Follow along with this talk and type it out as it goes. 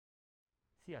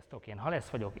Sziasztok, én Halesz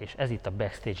vagyok, és ez itt a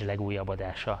Backstage legújabb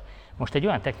adása. Most egy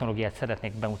olyan technológiát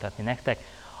szeretnék bemutatni nektek,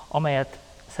 amelyet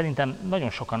szerintem nagyon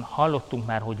sokan hallottunk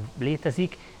már, hogy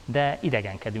létezik, de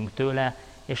idegenkedünk tőle,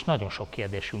 és nagyon sok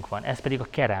kérdésünk van. Ez pedig a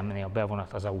kerámia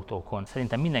bevonat az autókon.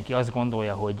 Szerintem mindenki azt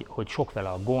gondolja, hogy sok vele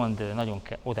a gond, nagyon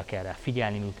oda kell rá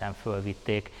figyelni, miután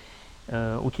fölvitték.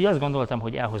 Úgyhogy azt gondoltam,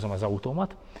 hogy elhozom az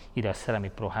autómat ide a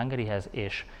Ceramic Pro Hungaryhez,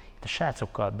 és itt a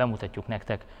srácokkal bemutatjuk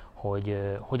nektek,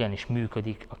 hogy hogyan is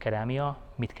működik a kerámia,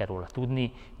 mit kell róla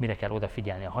tudni, mire kell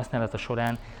odafigyelni a használata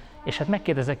során, és hát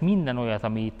megkérdezek minden olyat,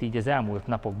 amit így az elmúlt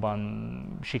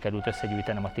napokban sikerült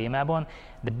összegyűjtenem a témában,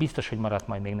 de biztos, hogy maradt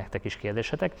majd még nektek is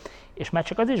kérdésetek. És már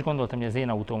csak azért is gondoltam, hogy az én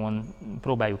autómon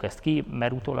próbáljuk ezt ki,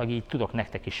 mert utólag így tudok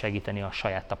nektek is segíteni a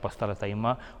saját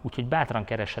tapasztalataimmal, úgyhogy bátran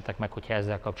keressetek meg, hogyha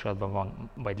ezzel kapcsolatban van,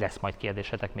 vagy lesz majd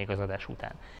kérdésetek még az adás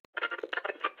után.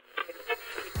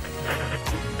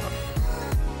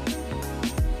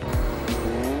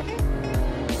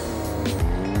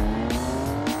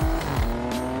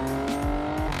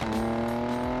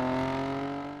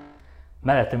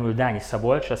 Mellettem ül Dányi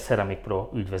Szabolcs, a Ceramic Pro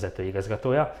ügyvezető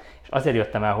igazgatója, és azért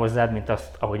jöttem el hozzád, mint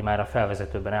azt, ahogy már a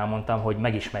felvezetőben elmondtam, hogy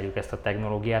megismerjük ezt a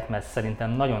technológiát, mert szerintem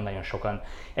nagyon-nagyon sokan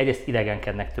egyrészt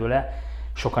idegenkednek tőle,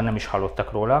 sokan nem is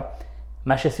hallottak róla,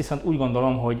 másrészt viszont úgy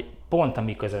gondolom, hogy pont a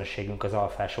mi közönségünk, az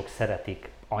alfások szeretik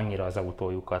annyira az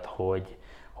autójukat,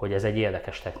 hogy ez egy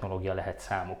érdekes technológia lehet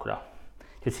számukra.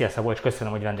 Úgyhogy szia Szabolcs,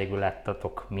 köszönöm, hogy vendégül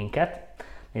láttatok minket,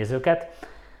 nézőket.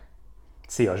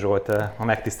 Szia Zsolt, a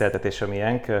megtiszteltetés a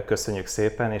miénk, köszönjük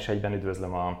szépen, és egyben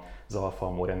üdvözlöm az Alfa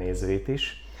Amore nézőit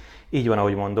is. Így van,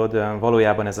 ahogy mondod,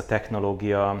 valójában ez a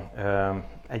technológia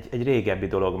egy régebbi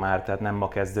dolog már, tehát nem ma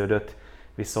kezdődött,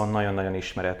 viszont nagyon-nagyon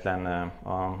ismeretlen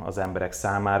az emberek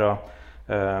számára.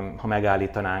 Ha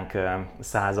megállítanánk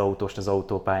 100 autóst az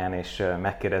autópályán, és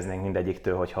megkérdeznénk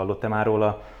mindegyiktől, hogy hallott-e már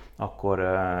róla,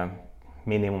 akkor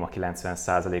minimum a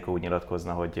 90%-a úgy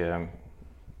nyilatkozna, hogy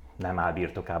nem áll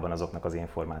birtokában azoknak az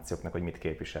információknak, hogy mit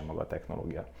képvisel maga a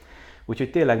technológia.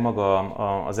 Úgyhogy tényleg maga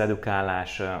az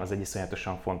edukálás az egy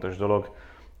iszonyatosan fontos dolog,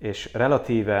 és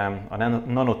relatíve a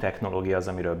nanotechnológia az,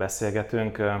 amiről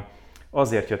beszélgetünk,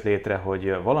 azért jött létre,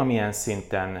 hogy valamilyen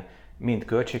szinten mind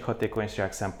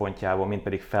költséghatékonyság szempontjából, mind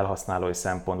pedig felhasználói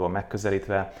szempontból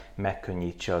megközelítve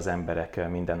megkönnyítse az emberek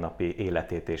mindennapi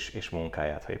életét és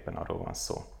munkáját, ha éppen arról van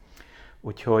szó.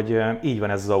 Úgyhogy így van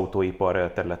ez az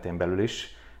autóipar területén belül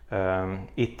is.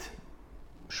 Itt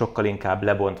sokkal inkább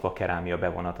lebontva kerámia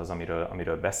bevonat az,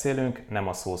 amiről beszélünk, nem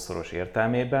a szószoros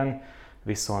értelmében,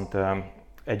 viszont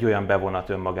egy olyan bevonat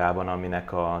önmagában,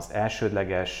 aminek az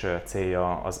elsődleges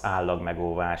célja az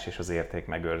állagmegóvás és az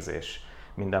értékmegőrzés.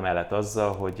 Mindamellett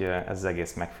azzal, hogy ez az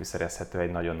egész megfűszerezhető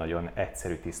egy nagyon-nagyon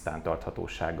egyszerű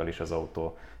tisztántarthatósággal is az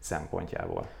autó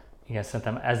szempontjából. Igen,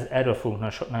 szerintem erről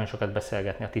fogunk nagyon sokat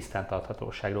beszélgetni, a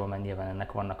tisztántarthatóságról, mert nyilván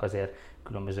ennek vannak azért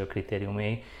különböző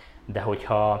kritériumai, de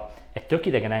hogyha egy tök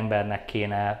idegen embernek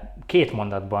kéne 2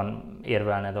 mondatban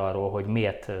érvelned arról, hogy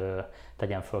miért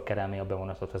tegyen föl kerámia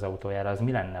bevonatot az autójára, az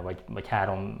mi lenne? Vagy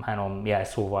 3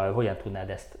 jelszóval hogyan tudnád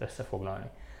ezt összefoglalni?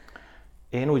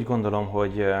 Én úgy gondolom,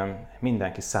 hogy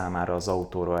mindenki számára az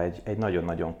autóra egy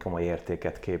nagyon-nagyon komoly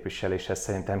értéket képvisel, és ez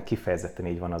szerintem kifejezetten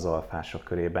így van az alfások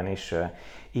körében is.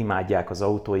 Imádják az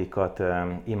autóikat,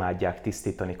 imádják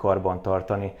tisztítani,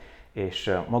 karbantartani,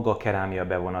 és maga a kerámia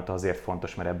bevonat azért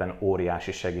fontos, mert ebben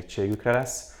óriási segítségükre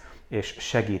lesz, és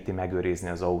segíti megőrizni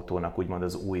az autónak úgymond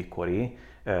az újkori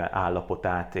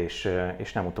állapotát,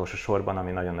 és nem utolsó sorban,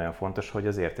 ami nagyon-nagyon fontos, hogy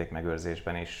az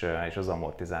értékmegőrzésben és az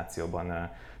amortizációban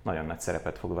nagyon nagy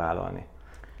szerepet fog vállalni.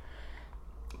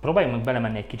 Próbáljunk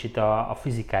belemenni egy kicsit a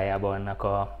fizikájába ennek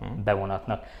a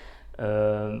bevonatnak.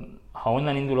 Ha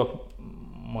onnan indulok,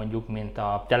 mondjuk, mint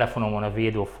a telefonomon a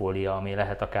védőfólia, ami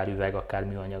lehet akár üveg, akár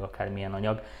műanyag, akár milyen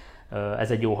anyag,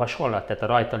 ez egy jó hasonlat? Tehát a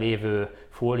rajta lévő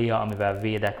fólia, amivel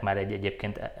védek már egy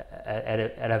egyébként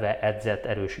eleve edzett,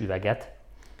 erős üveget.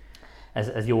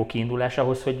 Ez jó kiindulás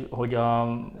ahhoz, hogy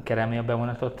a kerámia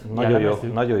bevonatot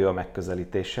jellemezzük? Nagyon jó a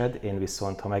megközelítésed, én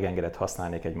viszont, ha megengeded,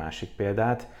 használnék egy másik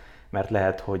példát, mert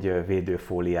lehet, hogy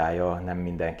védőfóliája nem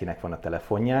mindenkinek van a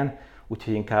telefonján,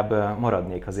 úgyhogy inkább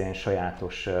maradnék az én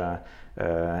sajátos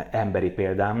emberi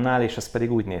példámnál, és az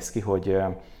pedig úgy néz ki, hogy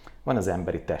van az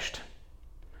emberi test,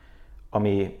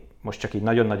 ami most csak így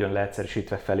nagyon-nagyon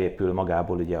leegyszerűsítve felépül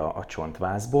magából ugye a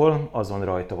csontvázból, azon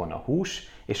rajta van a hús,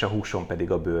 és a húson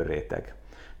pedig a bőrréteg.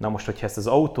 Na most, hogyha ezt az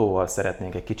autóval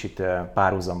szeretnénk egy kicsit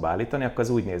párhuzamba állítani, akkor az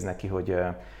úgy néz neki, hogy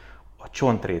a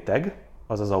csontréteg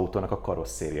az az autónak a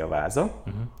karosszéria váza,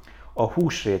 a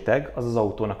húsréteg az az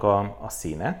autónak a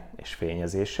színe és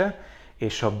fényezése,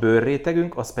 és a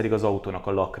bőrrétegünk az pedig az autónak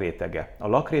a lakrétege. A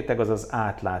lakréteg az az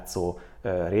átlátszó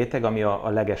réteg, ami a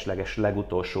leges-leges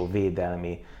legutolsó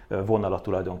védelmi vonala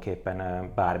tulajdonképpen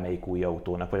bármelyik új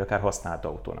autónak, vagy akár használt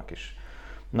autónak is.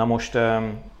 Na most,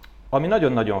 ami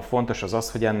nagyon-nagyon fontos az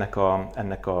az, hogy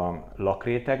ennek a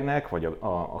lakrétegnek, vagy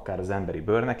akár az emberi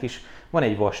bőrnek is van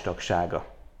egy vastagsága.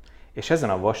 És ezen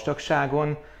a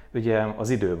vastagságon ugye az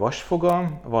idő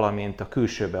vasfoga, valamint a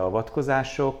külső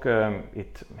beavatkozások,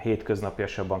 itt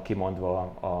hétköznapiasabban kimondva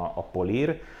a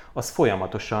polír, az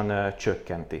folyamatosan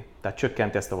csökkenti. Tehát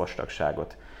csökkenti ezt a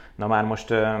vastagságot. Na már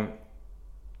most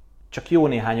csak jó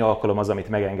néhány alkalom az, amit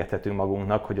megengedhetünk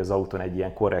magunknak, hogy az autón egy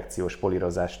ilyen korrekciós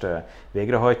polírozást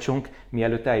végrehajtsunk,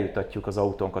 mielőtt eljutatjuk az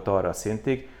autónkat arra a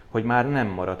szintig, hogy már nem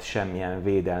marad semmilyen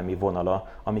védelmi vonala,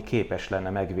 ami képes lenne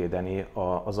megvédeni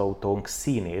az autónk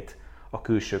színét a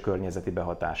külső környezeti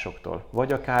behatásoktól,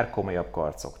 vagy akár komolyabb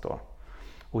karcoktól.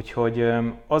 Úgyhogy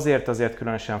azért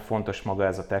különösen fontos maga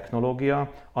ez a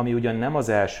technológia, ami ugyan nem az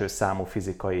első számú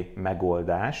fizikai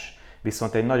megoldás,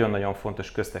 viszont egy nagyon-nagyon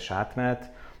fontos köztes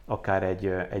átmenet, akár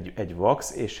egy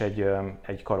wax és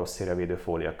egy karosszériavédő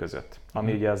fólia között,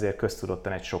 ami ugye azért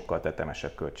köztudottan egy sokkal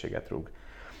tetemesebb költséget rúg.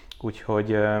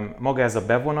 Úgyhogy maga ez a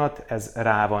bevonat, ez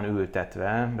rá van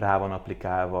ültetve, rá van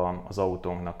applikálva az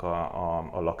autónknak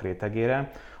a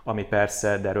lakrétegére, ami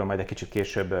persze, de erről majd egy kicsit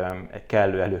később egy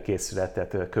kellő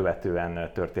előkészületet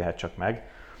követően történhet csak meg.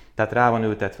 Tehát rá van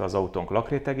ültetve az autónk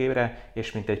lakrétegére,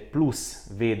 és mint egy plusz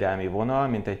védelmi vonal,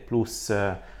 mint egy plusz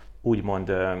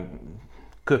úgymond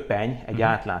köpeny, egy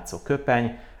átlátszó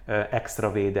köpeny,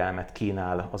 extra védelmet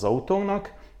kínál az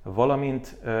autónknak,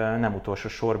 valamint nem utolsó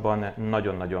sorban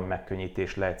nagyon-nagyon megkönnyíti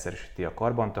és leegyszerűsíti a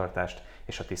karbantartást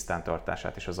és a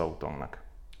tisztántartását is az autónknak.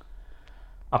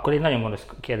 Akkor egy nagyon fontos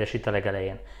kérdés itt a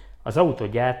legelején. Az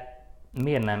autógyárt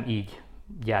miért nem így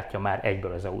gyártja már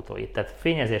egyből az autóit? Tehát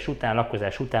fényezés után,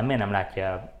 lakkozás után miért nem látja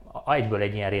el egyből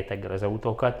egy ilyen réteggel az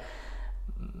autókat?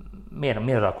 Miért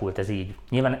alakult ez így?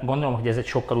 Nyilván gondolom, hogy ez egy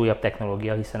sokkal újabb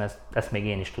technológia, hiszen ezt még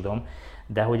én is tudom,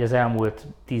 de hogy az elmúlt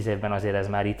 10 évben azért ez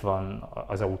már itt van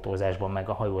az autózásban, meg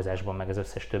a hajózásban, meg az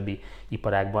összes többi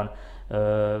iparágban.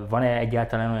 Van-e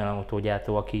egyáltalán olyan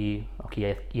autógyártó, aki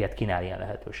ilyet kínál, ilyen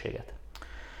lehetőséget?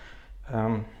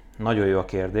 Nagyon jó a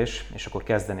kérdés, és akkor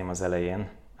kezdeném az elején.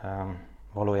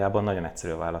 Valójában nagyon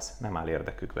egyszerű a válasz, nem áll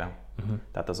érdekükben.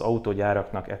 Tehát az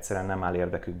autógyáraknak egyszerűen nem áll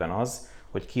érdekükben az,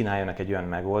 hogy kínáljanak egy olyan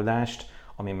megoldást,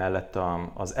 ami mellett a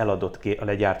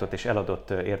legyártott és eladott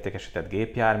értékesített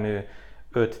gépjármű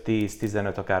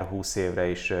 5-10-15, akár 20 évre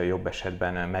is jobb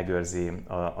esetben megőrzi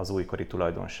az újkori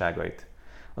tulajdonságait.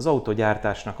 Az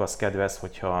autógyártásnak az kedvez,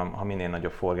 hogyha minél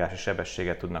nagyobb forgási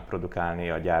sebességet tudnak produkálni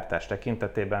a gyártás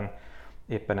tekintetében,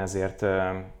 éppen ezért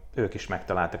ők is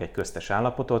megtaláltak egy köztes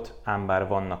állapotot, ám bár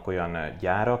vannak olyan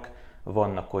gyárak,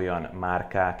 vannak olyan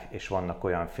márkák és vannak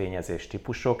olyan fényezés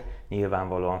típusok,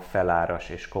 nyilvánvalóan feláras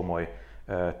és komoly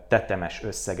tetemes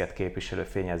összeget képviselő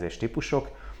fényezés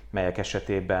típusok, melyek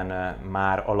esetében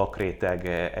már a lakréteg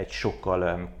egy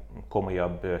sokkal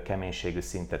komolyabb keménységű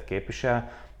szintet képvisel.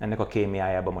 Ennek a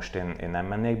kémiájába most én nem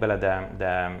mennék bele,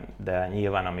 de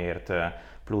nyilván amiért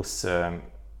plusz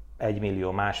 1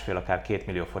 millió, másfél, akár 2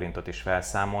 millió forintot is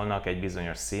felszámolnak egy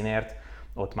bizonyos színért,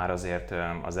 ott már azért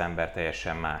az ember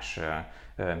teljesen más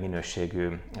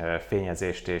minőségű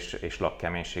fényezést és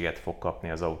lakkeménységet fog kapni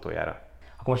az autójára.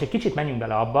 Akkor most egy kicsit menjünk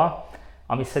bele abba,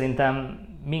 ami szerintem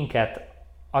minket,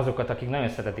 azokat, akik nagyon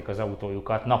szeretik az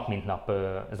autójukat, nap mint nap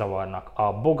zavarnak.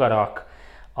 A bogarak,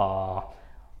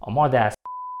 a madász,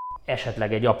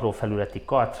 esetleg egy apró felületi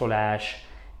karcolás,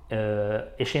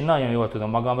 és én nagyon jól tudom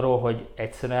magamról, hogy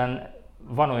egyszerűen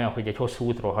van olyan, hogy egy hosszú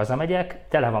útról hazamegyek,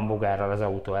 tele van bogárral az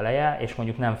autó eleje, és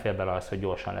mondjuk nem fér bele az, hogy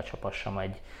gyorsan lecsapassam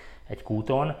egy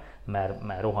kúton,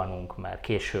 mert rohanunk, mert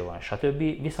késő van, stb.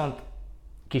 Viszont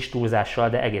kis túlzással,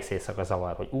 de egész éjszaka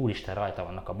zavar, hogy úristen, rajta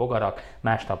vannak a bogarak,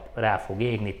 másnap rá fog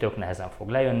égni, tök nehezen fog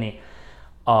lejönni.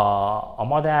 A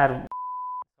madár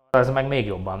az meg még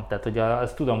jobban, tehát hogy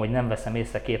azt tudom, hogy nem veszem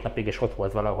észre 2 napig, és ott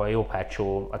volt valahol a jobb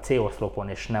hátsó a C-oszlopon,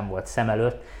 és nem volt szem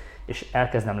előtt, és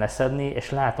elkezdem leszedni, és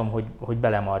látom, hogy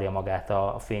belemarja magát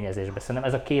a fényezésbe.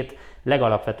 Szerintem ez a 2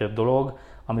 legalapvetőbb dolog,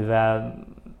 amivel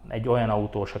egy olyan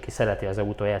autós, aki szereti az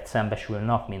autóját, szembesül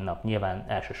nap mint nap, nyilván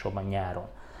elsősorban nyáron.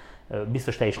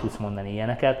 Biztos te is tudsz mondani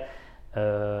ilyeneket,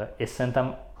 és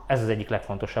szerintem ez az egyik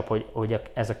legfontosabb, hogy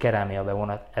ez a kerámia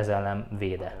bevonat ezzel nem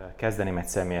véde. Kezdeném egy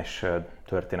személyes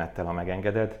történettel, ha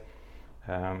megengeded.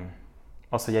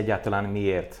 Az, hogy egyáltalán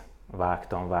miért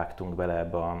vágtunk bele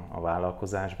ebbe a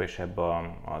vállalkozásba és ebbe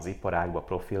az iparágba,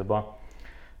 profilba.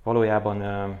 Valójában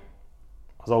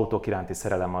Az autók iránti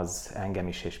szerelem az engem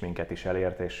is és minket is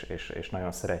elért, és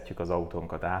nagyon szeretjük az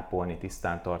autónkat ápolni,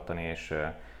 tisztán tartani, és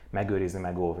megőrizni,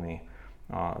 megóvni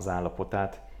az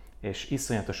állapotát. És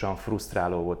iszonyatosan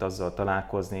frusztráló volt azzal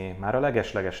találkozni, már a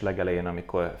leges-leges legelején,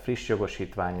 amikor friss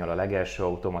jogosítvánnyal, a legelső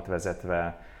autómat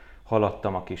vezetve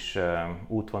haladtam a kis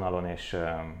útvonalon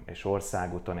és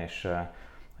országúton, és a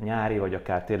nyári, vagy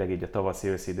akár tényleg így a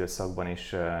tavaszi-őszi időszakban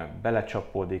is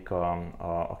belecsapódik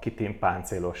a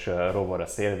kitimpáncélos rovar a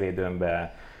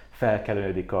szélvédőmbe,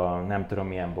 felkelődik a nem tudom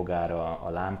milyen bogára a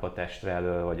lámpatestre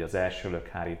elől, vagy az első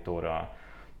lökhárítóra,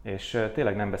 és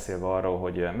tényleg nem beszélve arról,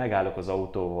 hogy megállok az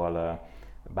autóval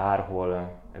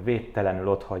bárhol, védtelenül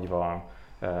otthagyva,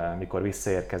 mikor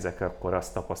visszaérkezek, akkor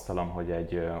azt tapasztalom, hogy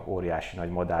egy óriási nagy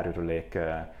madárürülék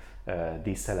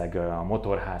díszeleg a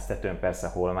motorház tetőn, persze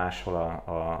hol máshol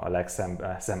a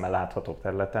legszemmel láthatóbb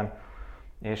területen.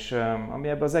 És ami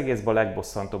ebben az egészben a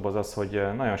legbosszantóbb az az, hogy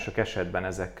nagyon sok esetben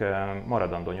ezek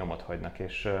maradandó nyomot hagynak,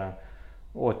 és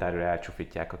oltárőre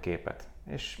elcsúfítják a képet.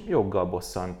 És joggal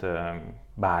bosszant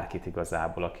bárkit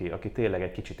igazából, aki tényleg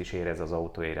egy kicsit is érez az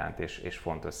autó iránt, és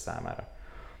fontos számára.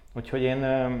 Úgyhogy én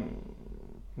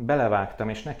belevágtam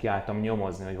és nekiálltam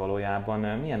nyomozni, hogy valójában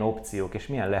milyen opciók és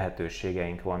milyen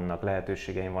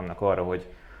lehetőségeim vannak arra,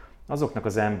 hogy azoknak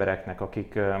az embereknek,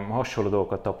 akik hasonló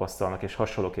dolgokat tapasztalnak és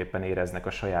hasonlóképpen éreznek a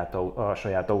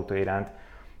saját autó iránt,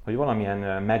 hogy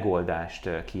valamilyen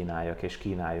megoldást kínáljak és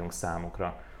kínáljunk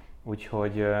számukra.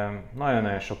 Úgyhogy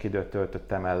nagyon-nagyon sok időt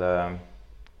töltöttem el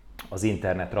az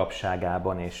internet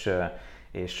rabságában,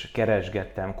 és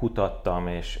keresgettem, kutattam,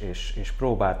 és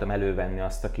próbáltam elővenni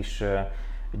azt a kis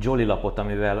jolly lapot,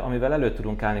 amivel elő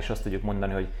tudunk állni, és azt tudjuk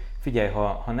mondani, hogy figyelj,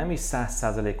 ha nem is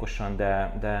 100%-osan,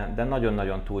 de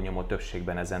nagyon-nagyon túlnyomó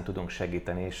többségben ezen tudunk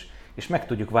segíteni, és meg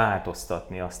tudjuk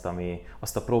változtatni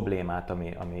azt a problémát,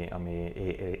 ami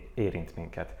érint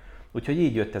minket. Úgyhogy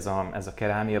így jött ez a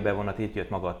kerámia bevonat, így jött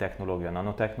maga a technológia, a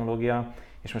nanotechnológia,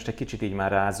 és most egy kicsit így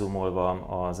már rázumolva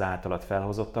az általad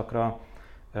felhozottakra,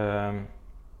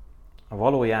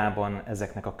 valójában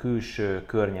ezeknek a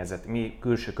mi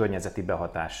külső környezeti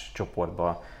behatás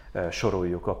csoportba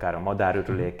soroljuk akár a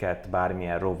madárürüléket,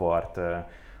 bármilyen rovart,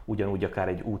 ugyanúgy akár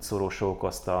egy útszórós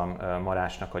okozta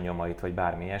marásnak a nyomait, vagy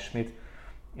bármi ilyesmit.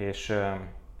 És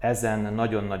ezen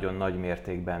nagyon-nagyon nagy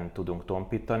mértékben tudunk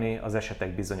tompítani, az esetek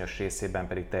bizonyos részében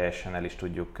pedig teljesen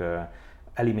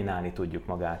eliminálni tudjuk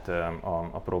magát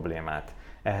a problémát.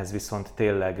 Ehhez viszont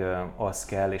tényleg az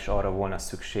kell, és arra volna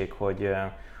szükség,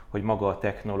 hogy maga a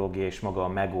technológia és maga a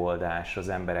megoldás az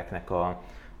embereknek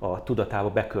a tudatába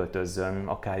beköltözzön,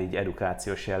 akár így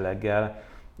edukációs jelleggel,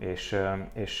 és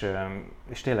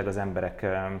tényleg az emberek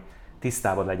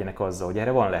tisztában legyenek azzal, hogy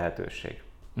erre van lehetőség.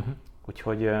 Uh-huh.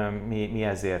 Úgyhogy mi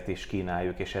ezért is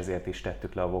kínáljuk, és ezért is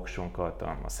tettük le a voksunkat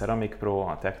a Ceramic Pro,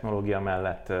 a technológia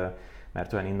mellett,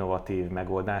 mert olyan innovatív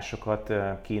megoldásokat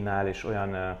kínál, és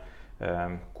olyan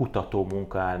kutató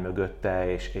munka áll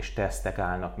mögötte, és tesztek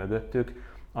állnak mögöttük,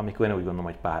 amik én úgy gondolom,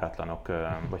 hogy páratlanok,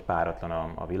 vagy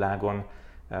páratlan a világon.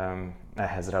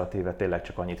 Ehhez relatíve tényleg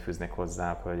csak annyit fűznék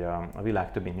hozzá, hogy a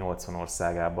világ több mint 80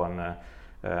 országában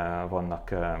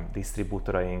vannak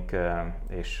disztribútoraink,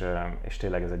 és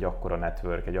tényleg ez egy akkora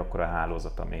network, egy akkora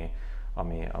hálózat,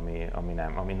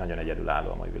 ami nagyon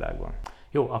egyedülálló a mai világban.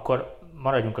 Jó, akkor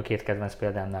maradjunk a két kedvenc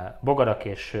példámnál, bogarak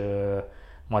és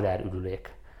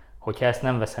madárürülék. Hogyha ezt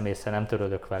nem veszem észre, nem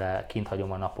törődök vele, kint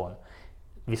hagyom a napon,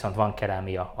 viszont van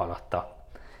kerámia alatta,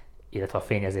 illetve a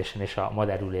fényezésen és a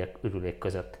madárürülék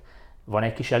között. Van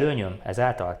egy kis előnyöm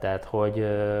ezáltal? Tehát, hogy...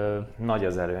 Nagy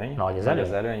az előny. Nagy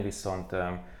az előny, viszont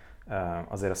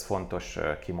azért az fontos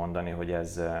kimondani, hogy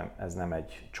ez nem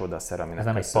egy csodaszer,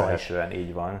 aminek köszönhetően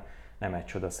így van. Nem egy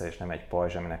csodaszer és nem egy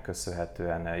pajzs, aminek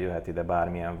köszönhetően jöhet ide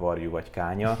bármilyen varjú vagy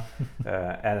kánya.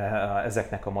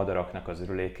 Ezeknek a madaraknak az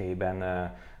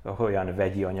ürülékeiben olyan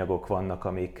vegyi anyagok vannak,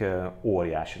 amik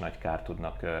óriási nagy kárt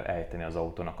tudnak ejteni az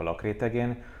autónak a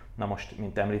lakrétegén. Na most,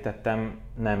 mint említettem,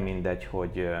 nem mindegy,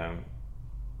 hogy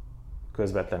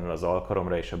közvetlenül az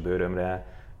alkaromra és a bőrömre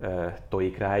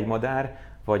tojik rá egy madár,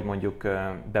 vagy mondjuk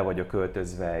be vagyok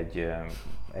öltözve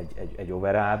egy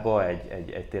overallba,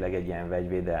 tényleg egy ilyen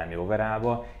vegyvédelmi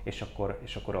overallba, és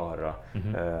akkor arra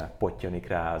pottyanik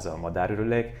rá az a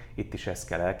madárürülék. Itt is ezt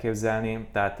kell elképzelni.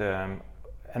 Tehát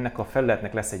ennek a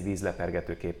felületnek lesz egy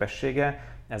vízlepergető képessége,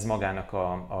 ez magának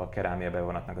a kerámia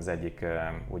bevonatnak az egyik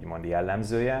úgymond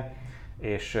jellemzője,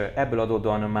 és ebből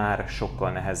adódóan már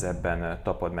sokkal nehezebben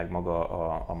tapad meg maga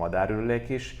a madárürülék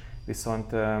is,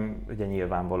 viszont ugye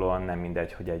nyilvánvalóan nem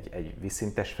mindegy, hogy egy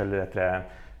vízszintes felületre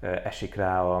esik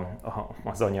rá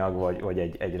az anyag, vagy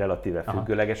egy relatíve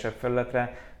függőlegesebb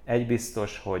felületre. Egy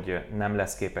biztos, hogy nem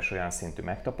lesz képes olyan szintű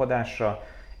megtapadásra,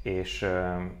 és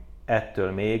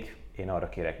ettől még én arra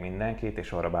kérek mindenkit,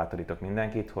 és arra bátorítok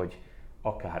mindenkit, hogy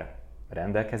akár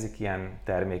rendelkezik ilyen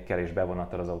termékkel és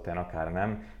bevonattal az autóján, akár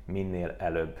nem, minél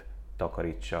előbb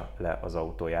takarítsa le az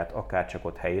autóját, akár csak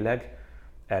ott helyileg.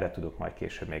 Erre tudok majd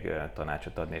később még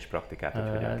tanácsot adni és praktikát, hogy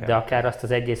hogyan kell. De akár azt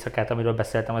az egy éjszakát, amiről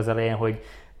beszéltem az elején, hogy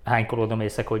hánykolódom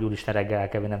éjszaka, hogy úristen reggel el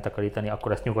kell nem takarítani,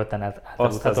 akkor azt nyugodtan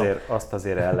átaludhatom? Azt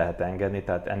azért el lehet engedni,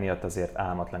 tehát emiatt azért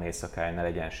álmatlan éjszakája ne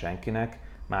legyen senkinek.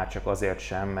 Már csak azért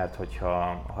sem, mert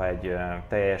ha egy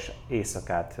teljes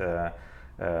éjszakát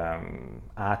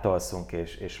átalszunk,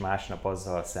 és másnap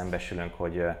azzal szembesülünk,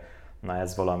 hogy na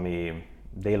ez valami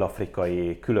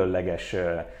dél-afrikai különleges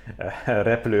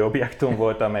repülőobjektum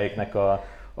volt, amelyiknek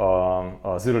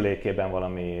az ürülékében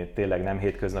valami tényleg nem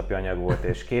hétköznapi anyag volt,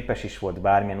 és képes is volt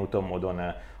bármilyen úton, módon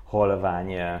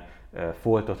halvány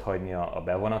foltot hagyni a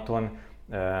bevonaton.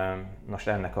 Most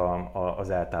ennek az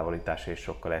eltávolítása is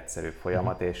sokkal egyszerűbb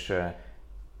folyamat, és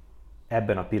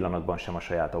ebben a pillanatban sem a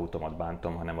saját autómat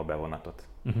bántom, hanem a bevonatot.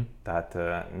 Tehát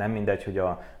nem mindegy, hogy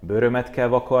a bőrömet kell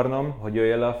vakarnom, hogy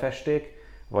jöjjön le a festék,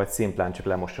 vagy szimplán csak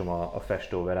lemosom a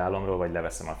festóverálomról, vagy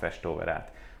leveszem a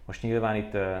festóverát. Most nyilván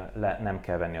itt nem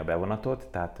kell venni a bevonatot,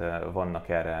 tehát vannak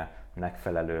erre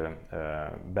megfelelő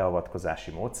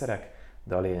beavatkozási módszerek,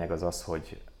 de a lényeg az,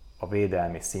 hogy a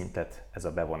védelmi szintet ez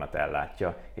a bevonat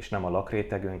ellátja, és nem a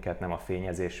lakrétegünket, nem a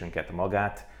fényezésünket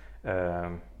magát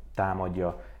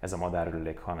támadja ez a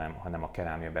madárürülék, hanem a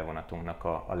kerámia bevonatunknak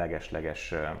a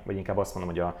leges-leges, vagy inkább azt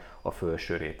mondom, hogy a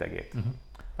felső rétegét.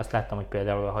 Azt láttam, hogy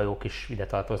például a hajók is ide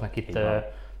tartoznak. Itt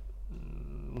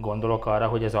gondolok arra,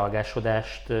 hogy az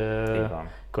algásodást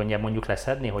könnyebb mondjuk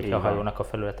leszedni, hogyha a hajónak a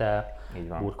felülete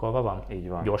burkolva van? Így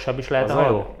van. Gyorsabb is lehet a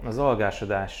hajó? Az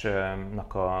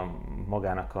algásodásnak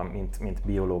magának, mint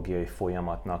biológiai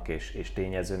folyamatnak és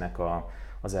tényezőnek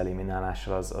az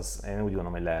eliminálása, az én úgy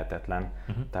gondolom, hogy lehetetlen.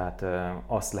 Tehát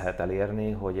azt lehet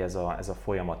elérni, hogy ez a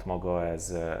folyamat maga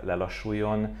ez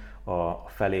lelassuljon, a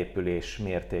felépülés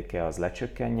mértéke az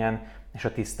lecsökkenjen, és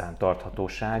a tisztán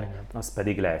tarthatóság az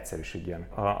pedig leegyszerűsödjön.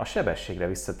 A sebességre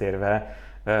visszatérve,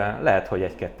 lehet, hogy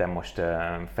egy-ketten most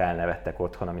felnevettek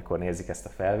otthon, amikor nézik ezt a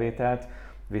felvételt,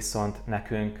 viszont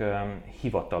nekünk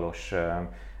hivatalos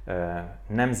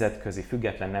nemzetközi,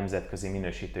 független nemzetközi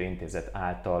minősítő intézet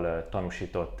által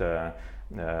tanúsított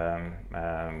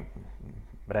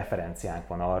referenciánk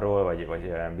van arról,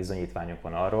 vagy bizonyítványunk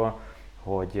van arról,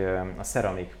 hogy a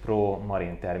Ceramic Pro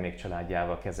Marine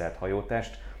termékcsaládjával kezelt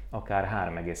hajótest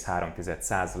akár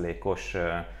 3,3%-os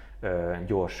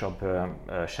gyorsabb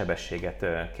sebességet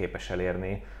képes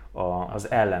elérni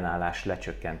az ellenállás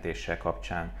lecsökkentése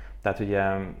kapcsán. Tehát ugye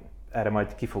erre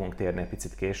majd ki fogunk térni egy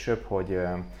picit később, hogy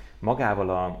magával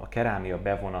a kerámia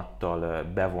bevonattal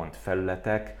bevont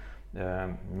felületek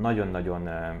nagyon-nagyon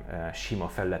sima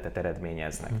felületet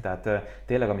eredményeznek. Tehát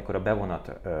tényleg, amikor a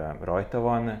bevonat rajta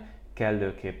van,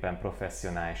 kellőképpen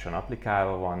professzionálisan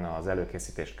applikálva van az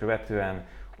előkészítést követően,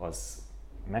 az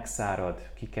megszárad,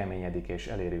 kikeményedik és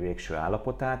eléri végső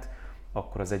állapotát,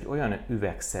 akkor az egy olyan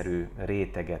üvegszerű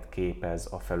réteget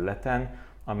képez a felületen,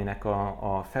 aminek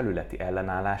a felületi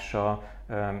ellenállása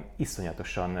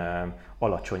iszonyatosan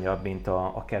alacsonyabb, mint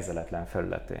a kezeletlen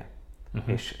felületé.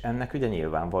 És ennek ugye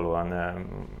nyilvánvalóan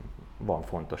van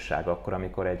fontossága akkor,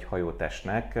 amikor egy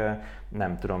hajótestnek,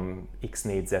 nem tudom, x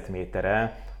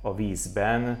négyzetmétere a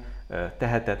vízben,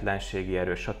 tehetetlenségi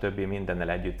erő, stb. Mindennel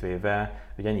együttvéve,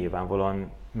 ugye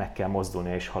nyilvánvalóan meg kell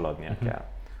mozdulnia és haladnia kell.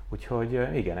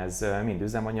 Úgyhogy igen, ez mind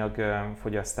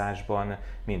üzemanyagfogyasztásban,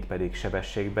 mind pedig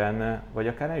sebességben, vagy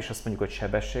akár nem is azt mondjuk, hogy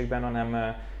sebességben,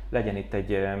 hanem legyen itt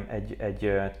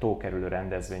egy tókerülő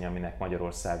rendezvény, aminek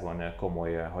Magyarországon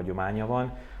komoly hagyománya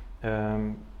van,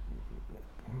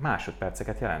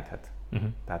 másodperceket jelenthet.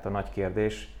 Tehát a nagy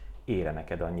kérdés, ér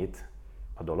neked annyit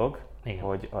a dolog, igen,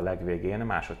 hogy a legvégén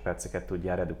másodperceket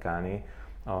tudjál redukálni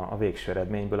a végső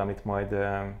eredményből,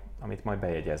 amit majd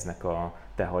bejegyeznek a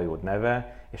te hajód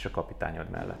neve és a kapitányod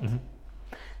mellett.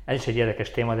 Ez is egy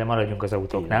érdekes téma, de maradjunk az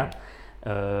autóknál.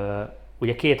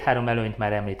 Ugye 2-3 előnyt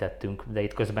már említettünk, de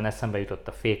itt közben eszembe jutott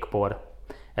a fékpor,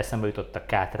 eszembe jutott a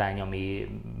kátrány, ami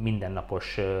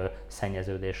mindennapos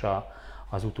szennyeződés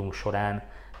az utunk során.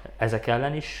 Ezek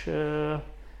ellen is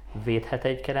védhet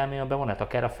egy kerámia bevonat,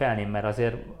 akár a felném, mert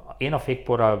azért én a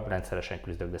fékporral rendszeresen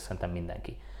küzdök, de szerintem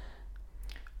mindenki.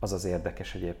 Az az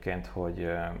érdekes egyébként,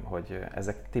 hogy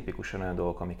ezek tipikusan olyan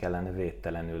dolgok, amik ellen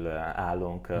védtelenül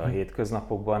állunk a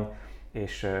hétköznapokban.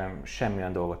 és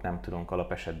semmilyen dolgot nem tudunk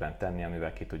alapesetben tenni,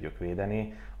 amivel ki tudjuk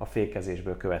védeni. A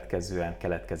fékezésből következően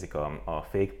keletkezik a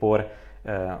fékpor,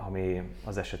 ami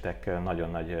az esetek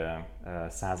nagyon nagy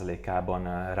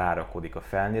százalékában rárakódik a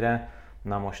felnire.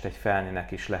 Na most egy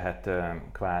felnének is lehet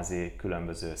kvázi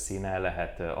különböző színe,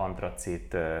 lehet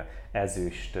antracit,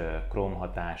 ezüst,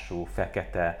 kromhatású,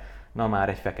 fekete. Na már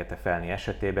egy fekete felni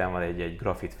esetében, vagy egy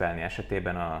grafit felni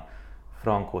esetében a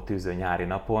frankó tűző nyári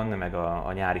napon, meg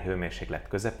a nyári hőmérséklet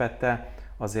közepette,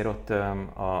 azért ott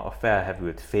a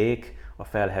felhevült fék, a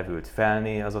felhevült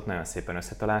felni, az ott nagyon szépen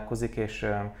összetalálkozik,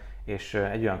 és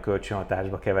egy olyan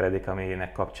kölcsönhatásba keveredik,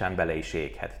 aminek kapcsán bele is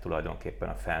éghet tulajdonképpen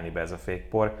a felnibe ez a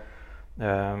fékpor.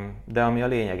 De ami a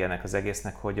lényeg ennek az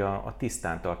egésznek, hogy a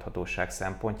tisztántarthatóság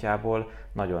szempontjából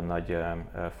nagyon nagy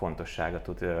fontossága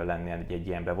tud lenni egy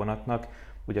ilyen bevonatnak,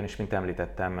 ugyanis, mint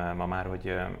említettem ma már,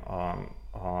 hogy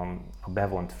a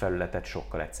bevont felületet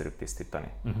sokkal egyszerűbb tisztítani.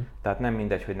 Tehát nem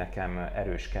mindegy, hogy nekem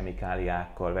erős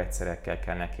kemikáliákkal, vegyszerekkel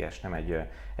kell nekiesnem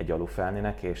egy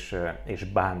alufelnének, és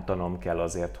bántanom kell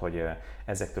azért, hogy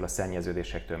ezektől a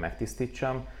szennyeződésektől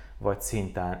megtisztítsam, vagy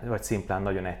szimplán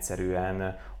nagyon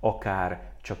egyszerűen, akár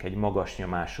csak egy magas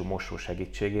nyomású mosó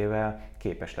segítségével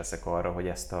képes leszek arra, hogy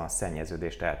ezt a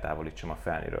szennyeződést eltávolítsam a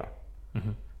felniről.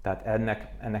 Tehát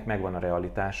ennek megvan a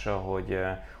realitása,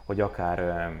 hogy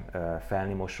akár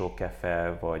felnimosó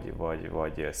kefe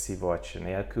vagy szivacs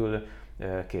nélkül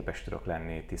képes tudok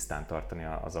lenni tisztán tartani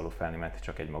az alufelnimet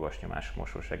csak egy magas nyomású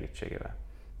mosó segítségével.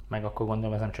 Meg akkor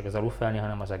gondolom, ez nem csak az alufelni,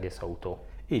 hanem az egész autó.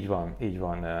 Így van, így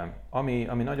van. Ami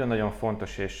nagyon-nagyon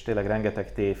fontos, és tényleg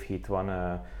rengeteg tévhit van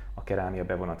a kerámia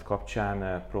bevonat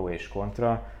kapcsán, pro és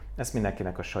kontra. Ezt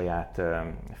mindenkinek a saját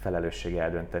felelőssége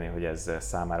eldönteni, hogy ez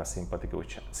számára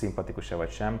szimpatikus-e vagy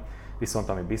sem. Viszont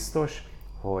ami biztos,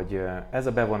 hogy ez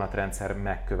a bevonatrendszer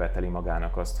megköveteli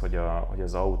magának azt, hogy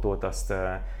az autót azt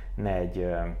ne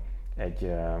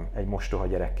egy mostoha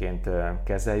gyerekként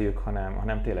kezeljük,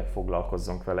 hanem tényleg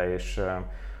foglalkozzunk vele, és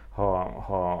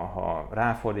ha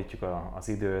ráfordítjuk az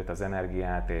időt, az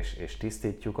energiát és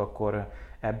tisztítjuk, akkor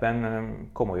ebben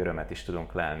komoly örömet is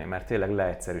tudunk lelni, mert tényleg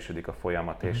leegyszerűsödik a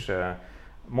folyamat, és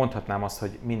mondhatnám azt,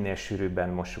 hogy minél sűrűbben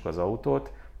mossuk az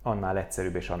autót, annál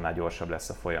egyszerűbb és annál gyorsabb lesz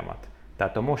a folyamat.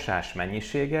 Tehát a mosás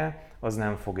mennyisége az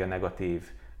nem fogja negatív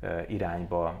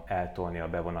irányba eltolni a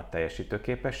bevonat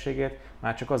teljesítőképességét,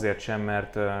 már csak azért sem,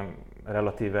 mert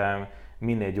relatíve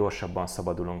minél gyorsabban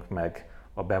szabadulunk meg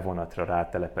a bevonatra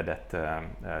rátelepedett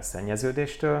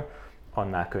szennyeződéstől,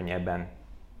 annál könnyebben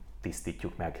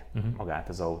tisztítjuk meg magát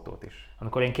az autót is.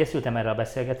 Amikor én készültem erre a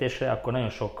beszélgetésre, akkor nagyon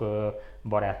sok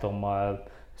barátommal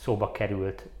szóba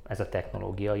került ez a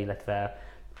technológia, illetve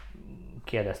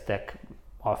kérdeztek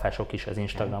alfások is az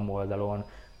Instagram oldalon,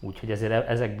 úgyhogy ezért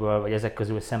ezekből, vagy ezek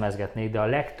közül szemezgetnék, de a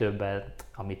legtöbbet,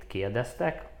 amit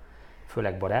kérdeztek,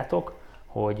 főleg barátok,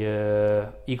 hogy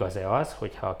igaz-e az,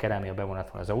 hogyha a kerámia bevonat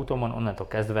van az autómon, onnantól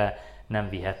kezdve nem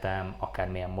vihetem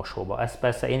akármilyen mosóba. Ezt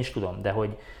persze én is tudom, de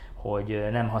hogy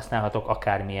nem használhatok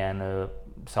akármilyen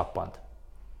szappant,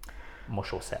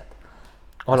 mosószert.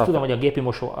 Azt tudom, hogy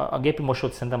a gépi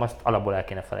mosót szerintem azt alapból el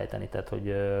kéne felejteni, tehát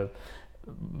hogy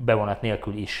bevonat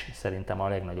nélkül is szerintem a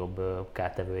legnagyobb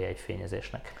kártevője egy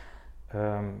fényezésnek.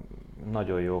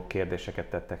 Nagyon jó kérdéseket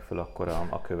tettek föl akkor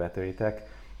a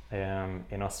követőitek.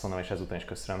 Én azt mondom, és ezután is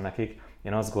köszönöm nekik,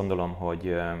 én azt gondolom,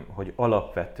 hogy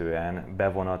alapvetően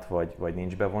bevonat vagy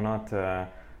nincs bevonat,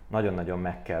 nagyon-nagyon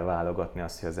meg kell válogatni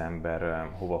azt, hogy az ember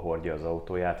hova hordja az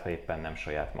autóját, ha éppen nem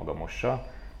saját maga mossa.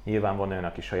 Nyilván van olyan,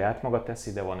 aki saját maga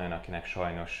teszi, de van olyan, akinek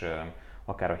sajnos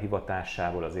akár a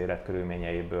hivatásából, az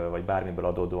életkörülményeiből, vagy bármiből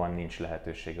adódóan nincs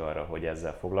lehetősége arra, hogy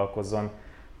ezzel foglalkozzon.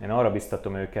 Én arra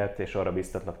biztatom őket, és arra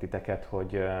biztatlak titeket,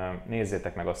 hogy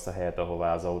nézzétek meg azt a helyet,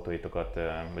 ahová az autóitokat,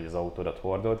 vagy az autódat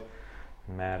hordod,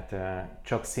 mert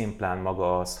csak szimplán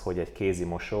maga az, hogy egy kézi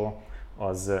mosó,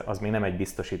 az még nem egy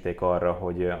biztosíték arra,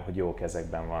 hogy jó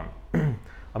kezekben van.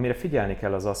 Amire figyelni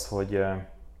kell az az,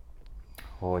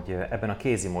 hogy ebben a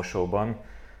kézi mosóban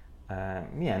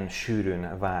milyen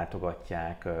sűrűn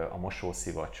váltogatják a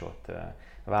mosószivacsot.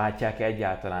 Váltják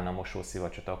egyáltalán a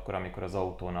mosószivacsot akkor, amikor az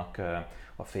autónak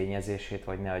a fényezését,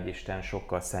 vagy ne adj Isten,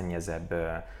 sokkal szennyezebb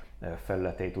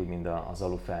felületeit, úgy mint az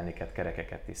alufelniket,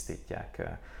 kerekeket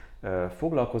tisztítják.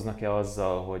 Foglalkoznak-e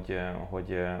azzal,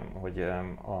 hogy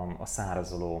a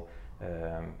szárazoló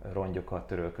rongyokat,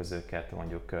 törölközőket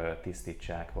mondjuk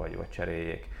tisztítsák, vagy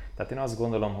cseréljék? Tehát én azt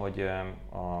gondolom, hogy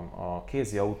a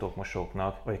kézi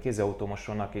autómosóknak, vagy a kézi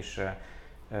autómosónak is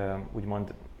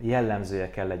úgymond jellemzője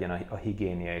kell legyen a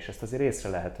higiénia, és ezt azért észre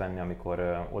lehet venni,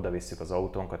 amikor odavisszük az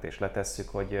autónkat és letesszük,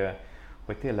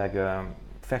 hogy tényleg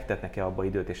fektetnek-e abba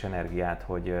időt és energiát,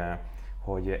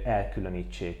 hogy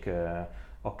elkülönítsék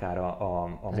akár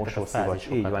a mosószivacs,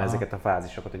 így van, aha. ezeket a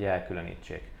fázisokat, hogy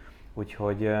elkülönítsék.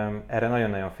 Úgyhogy erre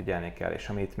nagyon-nagyon figyelni kell, és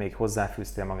amit még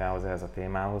hozzáfűztél magához ehhez a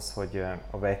témához, hogy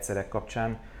a vegyszerek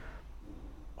kapcsán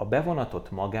a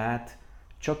bevonatot magát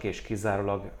csak és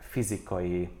kizárólag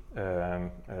fizikai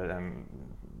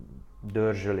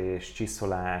dörzsölés,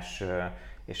 csiszolás,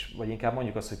 vagy inkább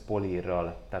mondjuk azt, hogy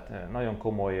polírral, tehát nagyon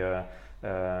komoly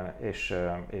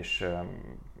és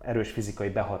erős fizikai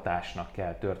behatásnak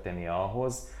kell történnie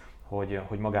ahhoz,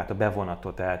 hogy magát a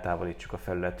bevonatot eltávolítsuk a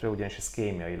felületről, ugyanis ez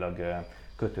kémiailag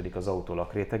kötődik az autó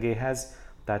lakrétegéhez.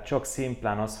 Tehát csak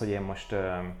szimplán az, hogy én most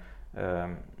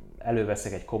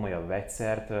előveszek egy komolyabb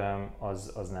vegyszert,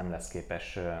 az nem lesz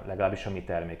képes, legalábbis a mi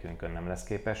termékünkön nem lesz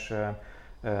képes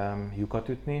lyukat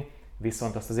ütni.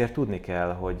 Viszont azt azért tudni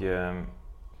kell, hogy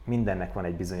mindennek van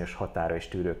egy bizonyos határa és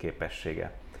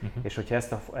tűrőképessége. És hogyha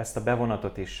ezt a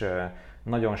bevonatot is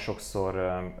nagyon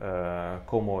sokszor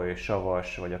komoly,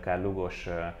 savas vagy akár lugos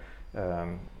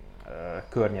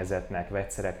környezetnek,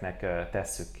 vegyszereknek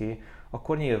tesszük ki,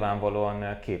 akkor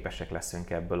nyilvánvalóan képesek leszünk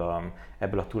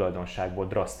ebből a tulajdonságból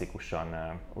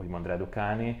drasztikusan úgymond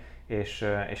redukálni,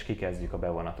 és kikezdjük a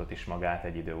bevonatot is magát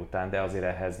egy idő után, de azért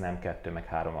ehhez nem 2 meg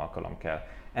 3 alkalom kell.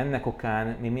 Ennek okán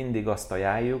mi mindig azt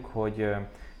ajánljuk, hogy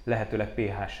lehetőleg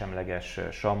pH-semleges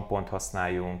sampont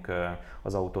használjunk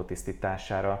az autó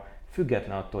tisztítására,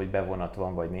 független attól, hogy bevonat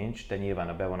van vagy nincs, de nyilván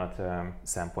a bevonat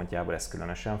szempontjából ez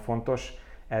különösen fontos.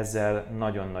 Ezzel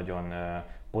nagyon-nagyon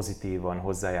pozitívan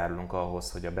hozzájárulunk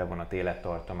ahhoz, hogy a bevonat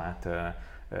élettartamát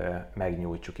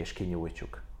megnyújtsuk és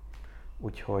kinyújtsuk.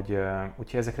 Úgyhogy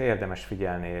ezekre érdemes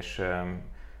figyelni, és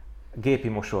gépi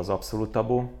mosó az abszolút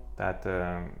tabu, tehát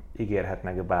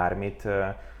ígérhetnek bármit.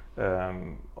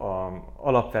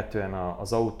 Alapvetően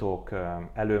az autók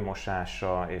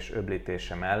előmosása és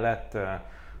öblítése mellett,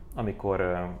 amikor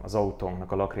az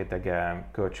autónknak a lakrétege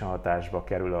kölcsönhatásba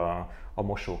kerül a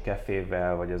mosó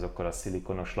kefével, vagy azokkal a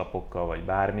szilikonos lapokkal, vagy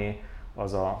bármi,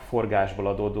 az a forgásból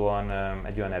adódóan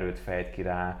egy olyan erőt fejt ki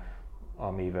rá,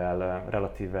 amivel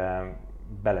relatíve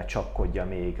belecsapkodja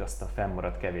még azt a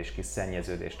fennmaradt kevés kis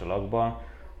szennyeződést a lakba,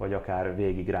 vagy akár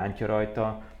végig rántja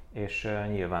rajta, és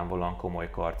nyilvánvalóan komoly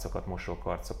karcokat,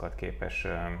 mosókarcokat képes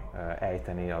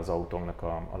ejteni az autónknak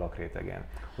a lakrétegén.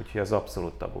 Úgyhogy az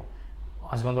abszolút tabu.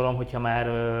 Azt gondolom, hogyha már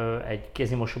egy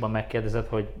kézimosóban megkérdezed,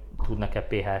 hogy tudnak-e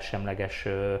pH-semleges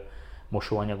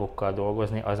mosóanyagokkal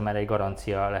dolgozni, az már egy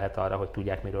garancia lehet arra, hogy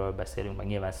tudják, miről beszélünk, meg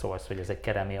nyilván szólsz, hogy ez egy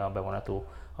kerámia bevonatú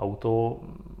autó,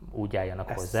 úgy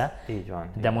álljanak hozzá. Így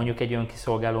van. De mondjuk egy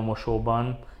önkiszolgáló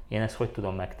mosóban én ezt hogy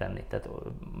tudom megtenni? Tehát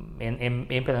én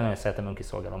például nagyon szeretem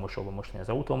önkiszolgáló mosóban mosni az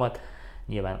autómat,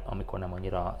 nyilván amikor nem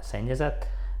annyira szennyezett,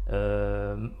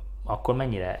 akkor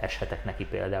mennyire eshetek neki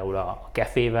például a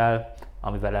kefével,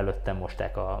 amivel előttem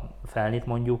mosták a felnit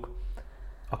mondjuk?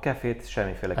 A kefét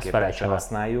semmiféleképpen sem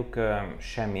használjuk,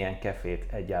 semmilyen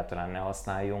kefét egyáltalán ne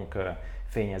használjunk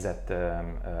fényezett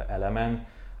elemen.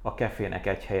 A kefének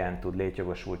egy helyen tud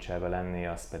létjogosultsága lenni,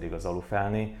 az pedig az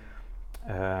alufelni.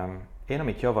 Én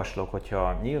amit javaslok,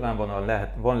 hogyha nyilvánvalóan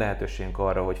van lehetőségünk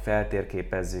arra, hogy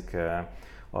feltérképezzük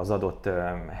az adott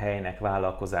helynek,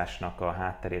 vállalkozásnak a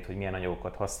hátterét, hogy milyen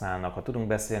anyagokat használnak, ha tudunk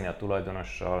beszélni a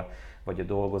tulajdonossal vagy a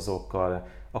dolgozókkal,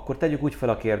 akkor tegyük úgy fel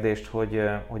a kérdést,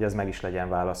 hogy ez meg is legyen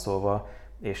válaszolva,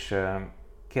 és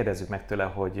kérdezzük meg tőle,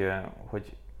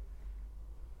 hogy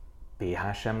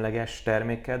pH-semleges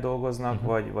termékkel dolgoznak,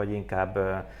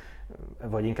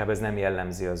 vagy inkább ez nem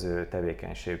jellemzi az ő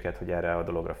tevékenységüket, hogy erre a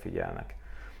dologra figyelnek.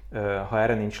 Ha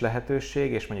erre nincs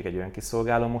lehetőség, és mondjuk egy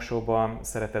önkiszolgáló mosóban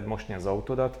szereted mosni az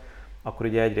autódat, akkor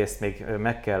ugye egyrészt még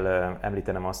meg kell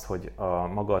említenem azt, hogy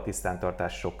maga a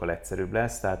tisztántartás sokkal egyszerűbb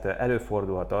lesz, tehát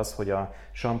előfordulhat az, hogy a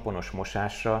samponos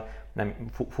mosásra,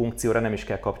 funkcióra nem is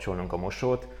kell kapcsolnunk a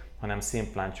mosót, hanem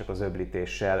szimplán csak az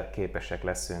öblítéssel képesek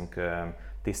leszünk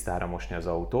tisztára mosni az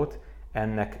autót.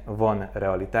 Ennek van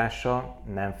realitása,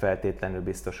 nem feltétlenül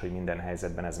biztos, hogy minden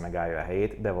helyzetben ez megállja a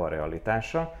helyét, de van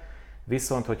realitása.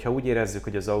 Viszont, hogyha úgy érezzük,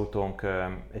 hogy az autónk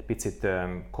egy picit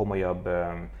komolyabb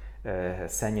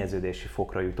szennyeződési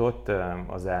fokra jutott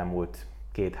az elmúlt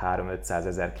 2-3-500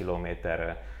 ezer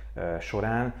kilométer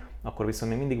során, akkor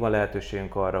viszont még mindig van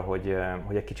lehetőségünk arra, hogy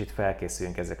egy kicsit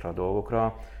felkészüljünk ezekre a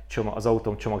dolgokra. Az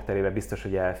autónk csomagterébe biztos,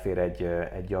 hogy elfér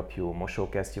egy gyapjú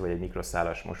mosókesztyű, vagy egy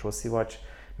mikroszálas mosószivacs,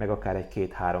 meg akár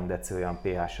egy 2-3 deci olyan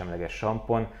pH-semleges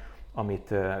sampon, amit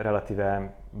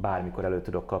relatíve bármikor elő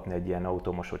tudok kapni egy ilyen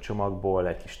autómosó csomagból,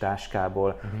 egy kis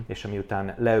táskából, és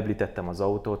amiután leöblítettem az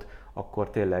autót, akkor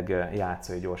tényleg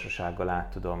játszói gyorsasággal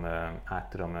át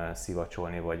tudom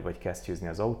szivacsolni, vagy kesztyűzni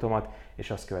az automat,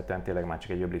 és azt követően tényleg már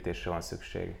csak egy öblítésre van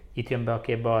szükség. Itt jön be a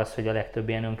képbe az, hogy a legtöbb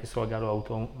ilyen önkiszolgáló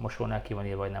autómosónál ki van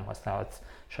írva, hogy nem használhatsz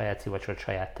saját szivacsot,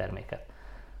 saját terméket.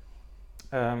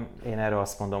 Én erre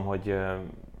azt mondom, hogy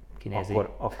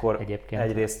akkor egyébként?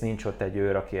 Egyrészt nincs ott egy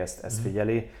őr, aki ezt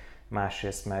figyeli,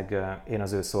 másrészt meg én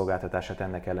az ő szolgáltatását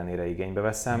ennek ellenére igénybe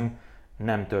veszem.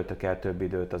 Nem töltök el több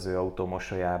időt az ő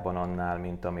autómosójában annál,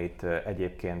 mint amit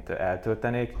egyébként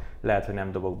eltöltenék. Lehet, hogy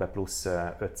nem dobok be plusz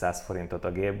 500 forintot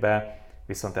a gépbe,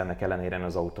 viszont ennek ellenére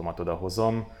az automat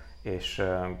odahozom,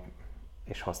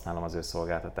 és használom az ő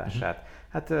szolgáltatását.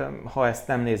 Hát ha ezt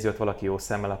nem nézi ott valaki jó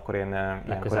szemmel, akkor én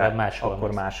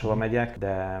máshol megyek,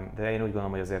 de én úgy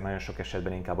gondolom, hogy azért nagyon sok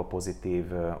esetben inkább a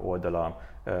pozitív oldala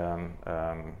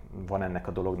van ennek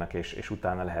a dolognak, és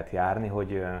utána lehet járni,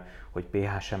 hogy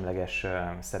pH-semleges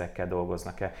szerekkel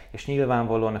dolgoznak-e. És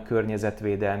nyilvánvalóan a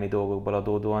környezetvédelmi dolgokból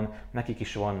adódóan nekik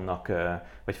is vannak,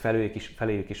 vagy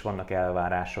feléjük is vannak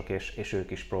elvárások, és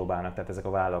ők is próbálnak, tehát ezek a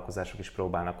vállalkozások is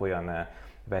próbálnak olyan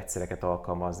vegyszereket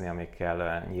alkalmazni,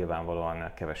 amikkel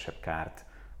nyilvánvalóan kevesebb kárt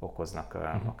okoznak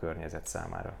a környezet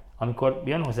számára. Amikor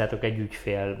jön hozzátok egy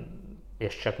ügyfél,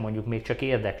 és csak mondjuk még csak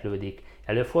érdeklődik,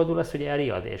 előfordul az, hogy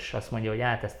elriad, és azt mondja, hogy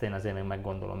hát ezt én azért még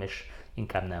meggondolom, és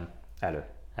inkább nem.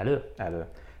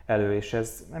 Elő, és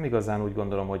ez nem igazán úgy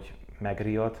gondolom, hogy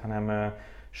megriad, hanem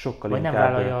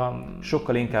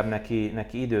sokkal inkább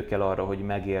neki idő kell arra, hogy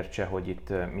megértse, hogy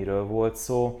itt miről volt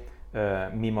szó,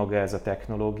 mi maga ez a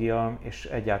technológia, és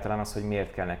egyáltalán az, hogy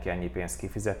miért kell neki ennyi pénzt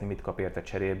kifizetni, mit kap érte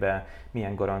cserébe,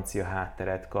 milyen garancia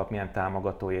hátteret kap, milyen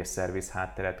támogató és szerviz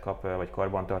hátteret kap, vagy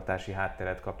karbantartási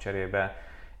hátteret kap cserébe,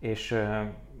 és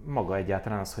maga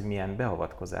egyáltalán az, hogy milyen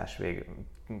beavatkozás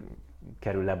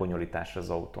kerül lebonyolításra az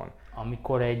autón.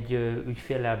 Amikor egy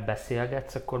ügyféllel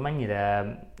beszélgetsz, akkor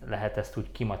mennyire lehet ezt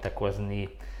úgy kimatekozni,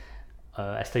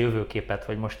 ezt a jövőképet,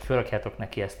 hogy most fölrakjátok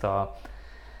neki ezt a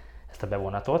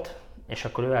bevonatot, és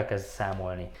akkor ő elkezd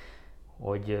számolni.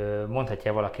 Hogy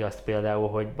mondhatja valaki azt például,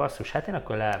 hogy basszus, hát én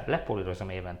akkor lepolírozom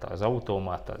évente az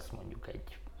autómat, az mondjuk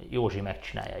egy Józsi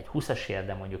megcsinálja egy 20-asért,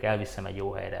 de mondjuk elviszem egy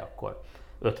jó helyre, akkor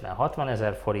 50-60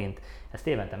 ezer forint, ezt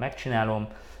évente megcsinálom,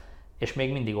 és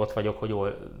még mindig ott vagyok,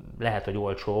 hogy lehet, hogy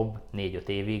olcsóbb 4-5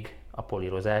 évig a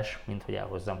polírozás, mint hogy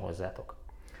elhozzam hozzátok.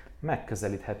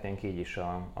 Megközelíthetnénk így is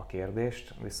a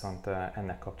kérdést, viszont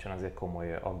ennek kapcsán azért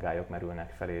komoly aggályok merülnek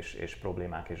fel, és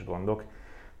problémák és gondok.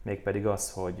 Mégpedig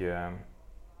az, hogy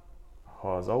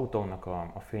ha az autónak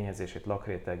a fényezését,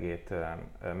 lakrétegét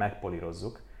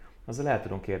megpolírozzuk, azzal el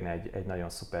tudunk érni egy nagyon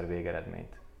szuper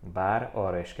végeredményt. Bár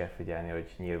arra is kell figyelni,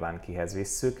 hogy nyilván kihez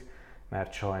visszük,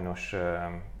 mert sajnos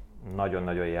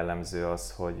nagyon-nagyon jellemző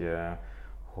az,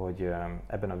 hogy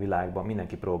ebben a világban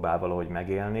mindenki próbál valahogy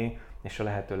megélni, és a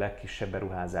lehető legkisebb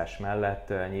beruházás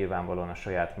mellett nyilvánvalóan a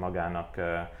saját magának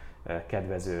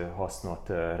kedvező hasznot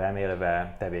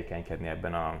remélve tevékenykedni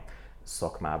ebben a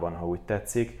szakmában, ha úgy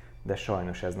tetszik, de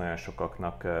sajnos ez nagyon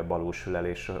sokaknak valósul el,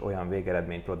 és olyan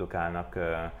végeredményt produkálnak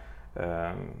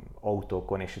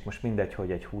autókon, és itt most mindegy,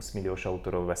 hogy egy 20 milliós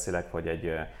autóról beszélek, vagy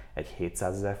egy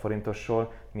 700 000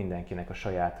 forintosról, mindenkinek a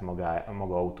saját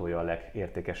maga autója a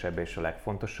legértékesebb és a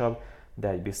legfontosabb, de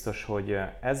egy biztos, hogy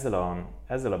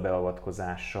ezzel a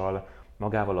beavatkozással,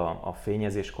 magával a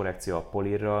fényezés korrekció, a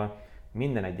polírral,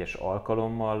 minden egyes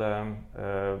alkalommal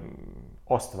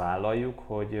azt vállaljuk,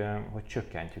 hogy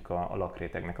csökkentjük a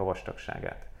lakrétegnek a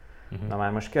vastagságát. Na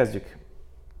már most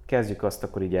kezdjük azt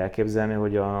akkor így elképzelni,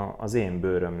 hogy az én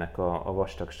bőrömnek a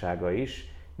vastagsága is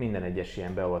minden egyes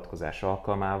ilyen beavatkozás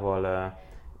alkalmával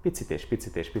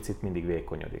picit mindig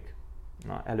vékonyodik.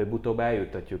 Na, előbb-utóbb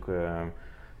eljutatjuk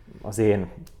az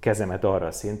én kezemet arra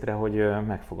a szintre, hogy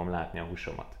meg fogom látni a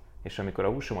húsomat. És amikor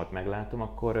a húsomat meglátom,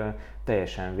 akkor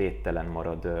teljesen védtelen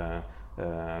marad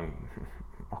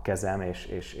a kezem,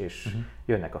 és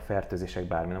jönnek a fertőzések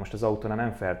bármi. Na most az autónál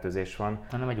nem fertőzés van,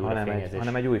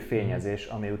 hanem egy új fényezés,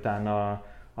 ami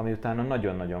utána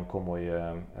nagyon-nagyon komoly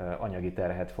anyagi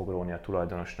terhet fog róni a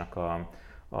tulajdonosnak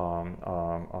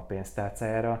a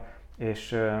pénztárcájára, és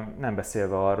nem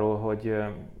beszélve arról, hogy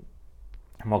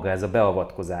maga ez a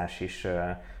beavatkozás is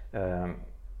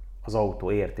az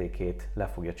autó értékét le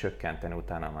fogja csökkenteni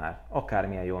utána már.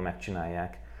 Akármilyen jól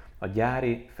megcsinálják. A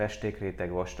gyári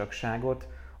festékréteg vastagságot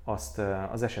azt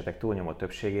az esetek túlnyomó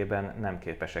többségében nem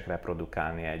képesek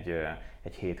reprodukálni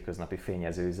egy hétköznapi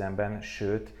fényezőüzemben,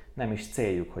 sőt, nem is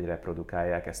céljuk, hogy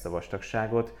reprodukálják ezt a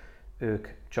vastagságot. Ők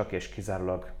csak és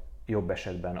kizárólag jobb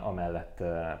esetben amellett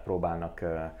próbálnak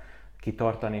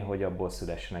kitartani, hogy abból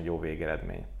szülessen egy jó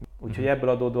végeredmény. Úgyhogy ebből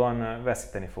adódóan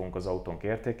veszíteni fogunk az autónk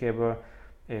értékéből,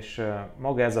 és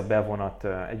maga ez a bevonat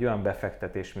egy olyan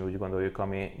befektetés, mi úgy gondoljuk,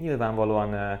 ami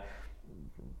nyilvánvalóan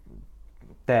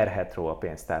terhet ró a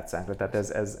pénztárcánkra. Tehát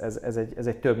ez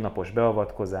egy több napos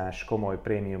beavatkozás, komoly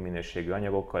prémium minőségű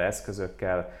anyagokkal,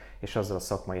 eszközökkel, és azzal a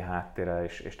szakmai háttérrel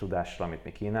és tudással, amit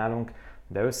mi kínálunk.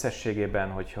 De összességében,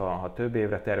 hogyha több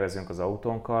évre tervezünk az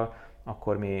autónkkal,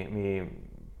 akkor mi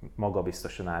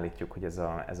magabiztosan állítjuk, hogy ez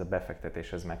a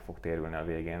befektetés ez meg fog térülni a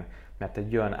végén. Mert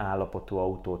egy olyan állapotú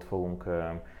autót fogunk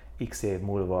x év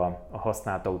múlva a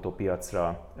használt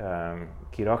autópiacra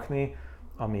kirakni,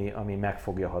 ami meg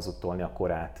fogja hazudtolni a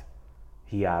korát,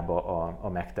 hiába a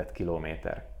megtett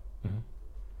kilométer.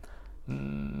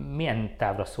 Milyen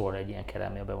távra szól egy ilyen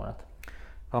kerámia bevonat?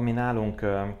 Ami nálunk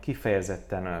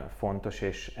kifejezetten fontos,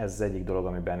 és ez az egyik dolog,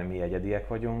 amiben mi egyediek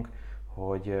vagyunk,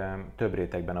 hogy több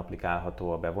rétegben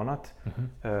applikálható a bevonat,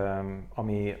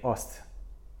 ami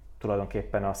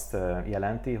tulajdonképpen azt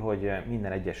jelenti, hogy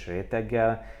minden egyes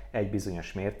réteggel egy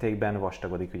bizonyos mértékben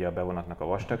vastagodik ugye a bevonatnak a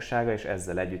vastagsága, és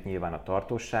ezzel együtt nyilván a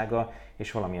tartóssága,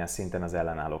 és valamilyen szinten az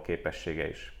ellenálló képessége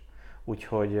is.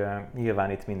 Úgyhogy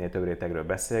nyilván itt minél több rétegről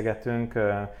beszélgetünk,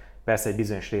 persze egy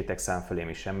bizonyos rétegszám fölé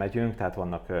mi sem megyünk, tehát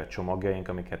vannak csomagjaink,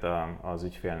 amiket az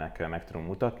ügyfélnek meg tudunk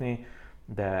mutatni,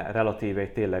 de relatíve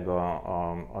tényleg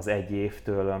az egy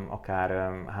évtől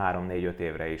akár 3-4-5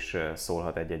 évre is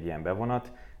szólhat egy ilyen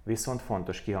bevonat, viszont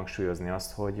fontos kihangsúlyozni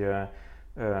azt, hogy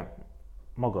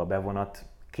maga a bevonat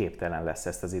képtelen lesz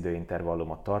ezt az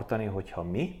időintervallumot tartani, hogyha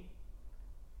mi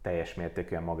teljes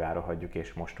mértékűen magára hagyjuk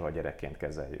és mostoha gyerekként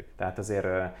kezeljük. Tehát azért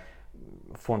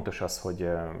fontos az, hogy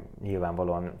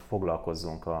nyilvánvalóan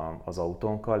foglalkozzunk az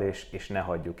autónkkal, és ne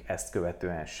hagyjuk ezt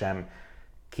követően sem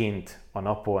kint a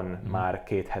napon már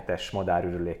 2 hetes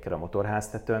madárürülékkel a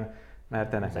motorháztetőn,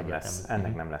 mert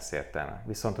ennek nem lesz értelme.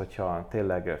 Viszont, hogyha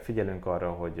tényleg figyelünk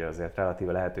arra, hogy azért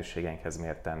relatíve lehetőségeinkhez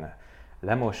mérten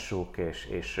lemossuk,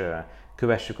 és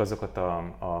kövessük azokat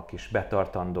a kis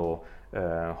betartandó,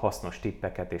 hasznos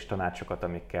tippeket és tanácsokat,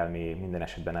 amikkel mi minden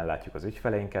esetben ellátjuk az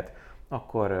ügyfeleinket,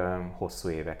 akkor hosszú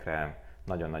évekre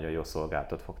nagyon-nagyon jó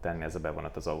szolgálatot fog tenni ez a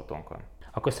bevonat az autónkon.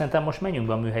 Akkor szerintem most menjünk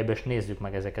be a műhelybe, és nézzük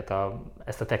meg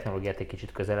ezt a technológiát egy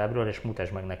kicsit közelebbről, és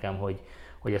mutasd meg nekem,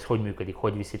 hogy ez hogy működik,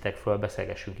 hogy viszitek föl,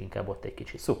 beszélgessünk inkább ott egy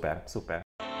kicsit. Szuper, szuper.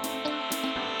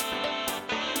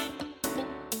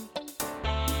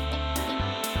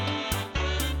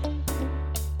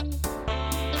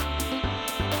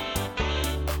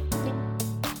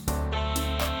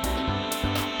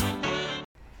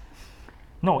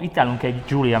 No, itt állunk egy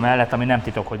Giulia mellett, ami nem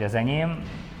titok, hogy az enyém.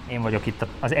 Én vagyok itt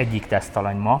az egyik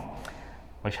tesztalany ma,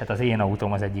 vagyis hát az én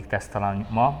autóm az egyik tesztalany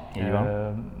ma. Így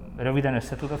van. Röviden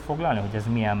össze tudod foglalni, hogy ez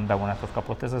milyen bevonatot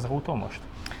kapott ez az autó most?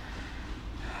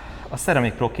 A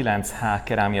Ceramic Pro 9H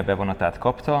kerámia bevonatát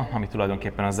kapta, ami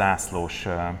tulajdonképpen a zászlós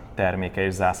terméke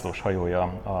és zászlós hajója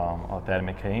a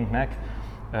termékeinknek.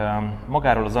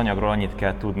 Magáról az anyagról annyit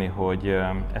kell tudni, hogy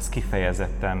ez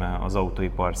kifejezetten az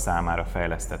autóipar számára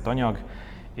fejlesztett anyag,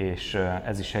 és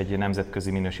ez is egy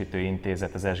nemzetközi minősítő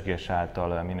intézet, az SGS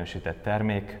által minősített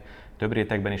termék, több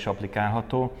rétegben is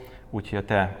applikálható, úgyhogy a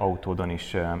te autódon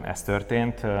is ez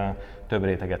történt. Több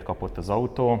réteget kapott az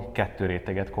autó, 2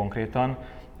 réteget konkrétan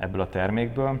ebből a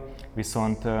termékből,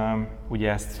 viszont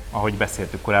ugye ezt, ahogy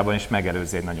beszéltük korábban is,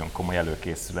 megelőzi egy nagyon komoly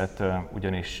előkészület,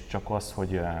 ugyanis csak az,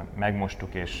 hogy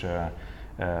megmostuk és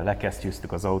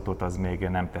lekesztyűztük az autót, az még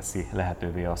nem teszi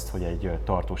lehetővé azt, hogy egy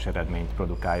tartós eredményt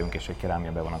produkáljunk és egy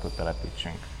kerámia bevonatot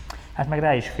telepítsünk. Hát meg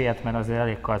rá is fért, mert azért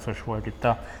elég karcos volt itt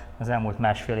az elmúlt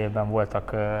másfél évben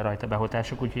voltak rajta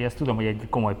behotások, úgyhogy ezt tudom, hogy egy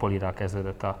komoly polirral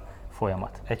kezdődött a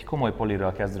folyamat. Egy komoly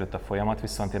polirral kezdődött a folyamat,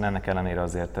 viszont én ennek ellenére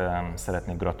azért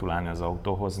szeretnék gratulálni az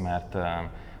autóhoz, mert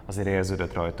azért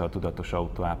érződött rajta a tudatos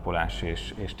autóápolás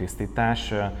és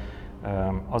tisztítás.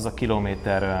 Az a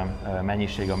kilométer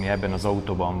mennyiség, ami ebben az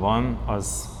autóban van,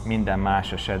 az minden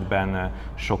más esetben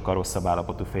sokkal rosszabb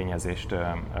állapotú fényezést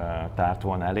tárt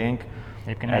volna elénk.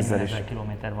 Egyébként 40 000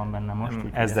 kilométer van benne most.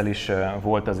 Ezzel is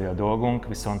volt azért a dolgunk,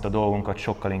 viszont a dolgunkat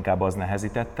sokkal inkább az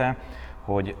nehezítette,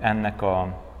 hogy ennek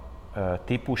a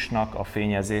típusnak a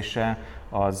fényezése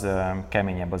az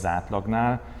keményebb az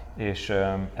átlagnál, és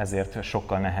ezért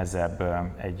sokkal nehezebb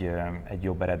egy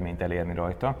jobb eredményt elérni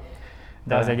rajta.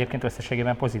 De az egyébként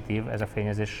összességében pozitív ez a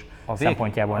fényezés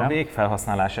szempontjából, nem? A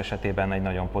végfelhasználás esetében egy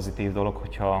nagyon pozitív dolog,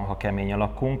 hogyha kemény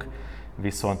alakunk,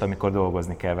 viszont amikor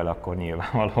dolgozni kell vele, akkor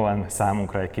nyilvánvalóan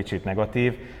számunkra egy kicsit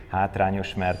negatív,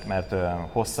 hátrányos, mert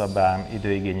hosszabbá,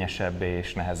 időigényesebbé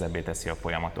és nehezebbé teszi a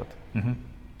folyamatot.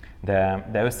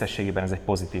 de összességében ez egy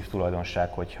pozitív tulajdonság,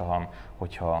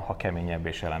 hogyha keményebb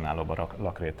és ellenállóbb a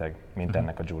lakréteg, mint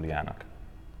ennek a Giuliának.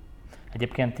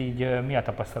 Egyébként így mi a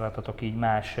tapasztalatotok így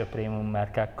más prémium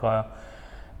márkákkal?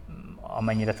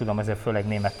 Amennyire tudom, ezért főleg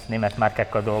német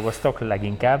márkákkal dolgoztok,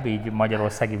 leginkább, így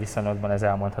magyarországi viszonylatban ez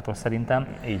elmondható szerintem.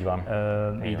 Így van.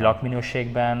 Így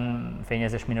lakminőségben,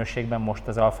 fényezés minőségben most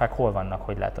az alfák hol vannak,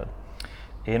 hogy látod?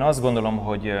 Én azt gondolom,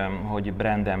 hogy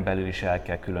branden belül is el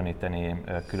kell különíteni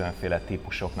különféle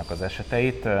típusoknak az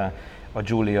eseteit. A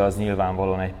Giulia az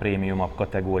nyilvánvalóan egy prémiumabb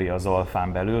kategória az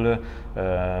alfán belül,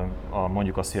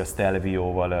 mondjuk azt, hogy a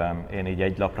Stelvio-val én így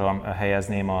egy lapra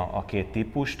helyezném a két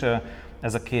típust.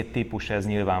 Ez a két típus, ez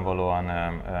nyilvánvalóan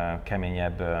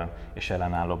keményebb és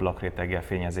ellenállóbb lakréteggel,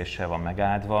 fényezéssel van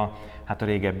megáldva. Hát a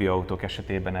régebbi autók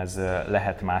esetében ez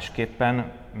lehet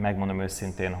másképpen. Megmondom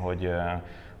őszintén,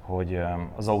 hogy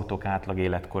az autók átlag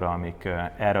életkora, amik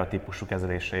erre a típusú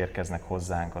kezelésre érkeznek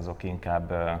hozzánk, azok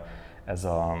inkább ez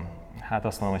hát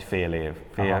azt mondom, hogy fél év,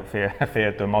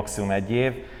 féltől maximum egy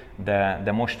év,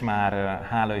 de most már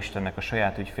hála Istennek a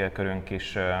saját ügyfélkörünk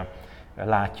is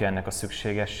látja ennek a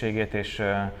szükségességét, és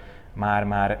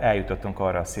már eljutottunk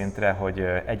arra a szintre, hogy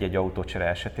egy-egy autócsere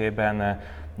esetében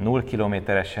 0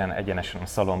 kilométeresen, egyenesen a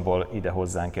szalomból ide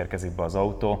hozzánk érkezik be az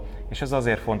autó, és ez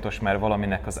azért fontos, mert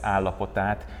valaminek az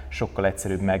állapotát sokkal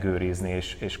egyszerűbb megőrizni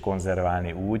és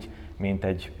konzerválni úgy, mint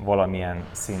egy valamilyen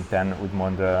szinten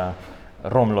úgymond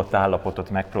romlott állapotot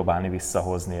megpróbálni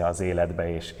visszahozni az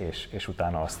életbe, és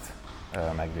utána azt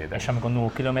megvédeni. És amikor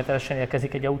 0 kilométeresen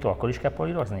érkezik egy autó, akkor is kell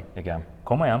polírozni? Igen.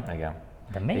 Komolyan? Igen.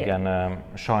 De miért? Igen,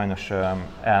 sajnos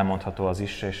elmondható az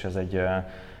is, és ez egy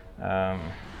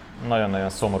nagyon-nagyon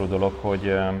szomorú dolog,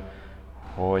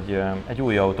 hogy egy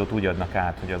új autót úgy adnak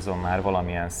át, hogy azon már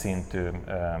valamilyen szintű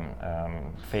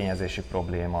fényezési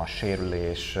probléma,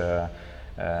 sérülés,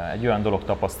 egy olyan dolog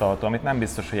tapasztalható, amit nem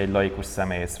biztos, hogy egy laikus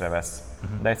személy észrevesz,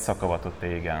 de egy szakavatott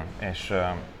égen,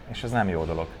 és ez nem jó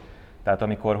dolog. Tehát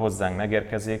amikor hozzánk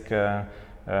megérkezik,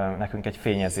 nekünk egy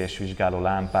fényezésvizsgáló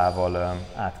lámpával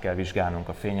át kell vizsgálnunk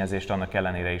a fényezést, annak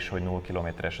ellenére is, hogy 0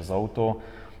 kilométeres az autó,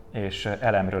 és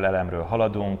elemről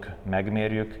haladunk,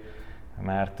 megmérjük,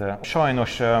 mert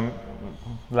sajnos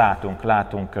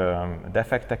látunk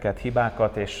defekteket,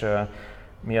 hibákat, és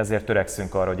mi azért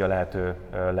törekszünk arra, hogy a lehető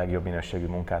legjobb minőségű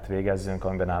munkát végezzünk,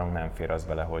 amiben nálunk nem fér az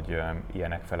bele, hogy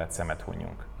ilyenek felett szemet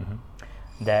hunyjunk.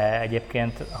 De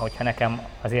egyébként, hogyha nekem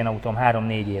az én autóm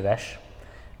 3-4 éves,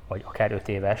 vagy akár 5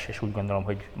 éves, és úgy gondolom,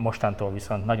 hogy mostantól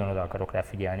viszont nagyon oda akarok rá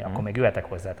figyelni, akkor még jöhetek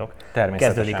hozzátok.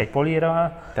 Kezdődik egy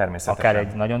polírral, akár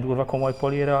egy nagyon durva komoly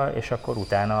polírral, és akkor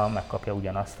utána megkapja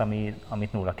ugyanazt,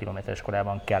 amit 0 kilométeres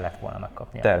korában kellett volna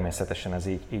megkapnia. Természetesen ez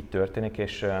így történik,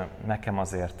 és nekem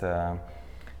azért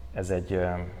ez egy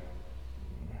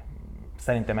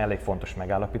szerintem elég fontos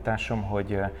megállapításom,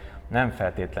 hogy nem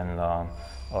feltétlenül a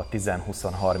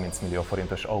 10-20-30 millió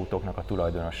forintos autóknak a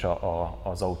tulajdonosa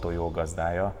az autó jó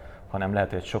gazdája, hanem lehet,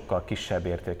 hogy egy sokkal kisebb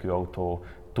értékű autó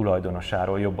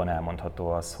tulajdonosáról jobban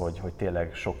elmondható az, hogy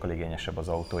tényleg sokkal igényesebb az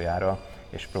autójára,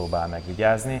 és próbál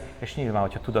megvigyázni. És nyilván,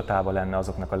 hogyha tudatában lenne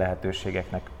azoknak a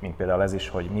lehetőségeknek, mint például ez is,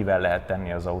 hogy mivel lehet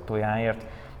tenni az autójáért,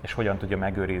 és hogyan tudja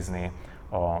megőrizni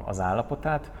az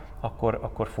állapotát,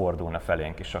 akkor fordulna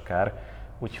felénk is akár.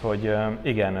 Úgyhogy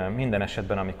igen, minden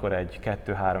esetben, amikor egy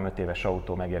 2-3-5 éves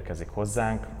autó megérkezik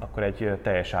hozzánk, akkor egy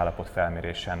teljes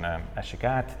állapotfelmérésen esik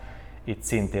át. Itt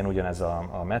szintén ugyanez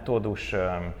a metódus,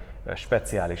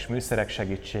 speciális műszerek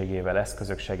segítségével,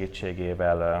 eszközök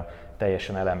segítségével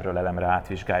teljesen elemről elemre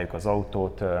átvizsgáljuk az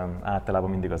autót, általában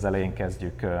mindig az elején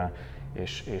kezdjük,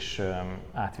 és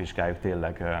átvizsgáljuk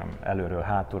tényleg előről,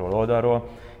 hátulról, oldalról,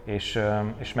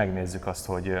 és megnézzük azt,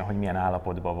 hogy milyen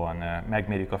állapotban van.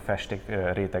 Megmérjük a festék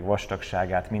réteg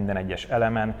vastagságát minden egyes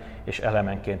elemen, és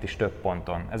elemenként is több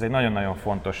ponton. Ez egy nagyon-nagyon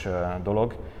fontos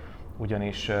dolog,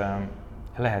 ugyanis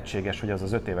lehetséges, hogy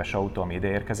az 5 éves autó, ami ide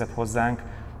érkezett hozzánk,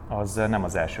 az nem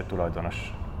az első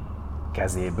tulajdonos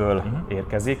kezéből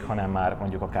érkezik, hanem már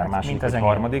mondjuk akár második vagy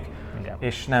harmadik,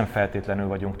 és nem feltétlenül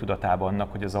vagyunk tudatában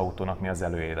annak, hogy az autónak mi az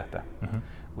előélete.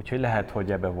 Úgyhogy lehet,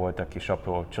 hogy ebben voltak kis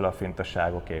apró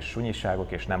csalafintaságok és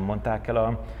sunyiságok, és nem mondták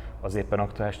el az éppen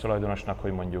aktuális tulajdonosnak,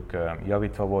 hogy mondjuk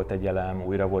javítva volt egy elem,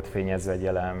 újra volt fényezve egy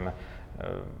elem,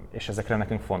 és ezekre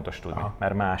nekünk fontos tudni,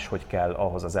 mert máshogy kell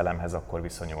ahhoz az elemhez akkor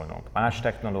viszonyulnunk. Más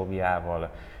technológiával,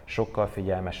 sokkal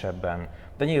figyelmesebben,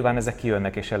 de nyilván ezek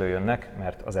kijönnek és előjönnek,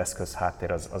 mert az eszköz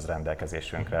háttér az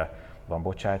rendelkezésünkre van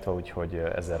bocsájtva, úgyhogy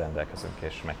ezzel rendelkezünk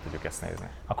és meg tudjuk ezt nézni.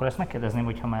 Akkor ezt megkérdezném,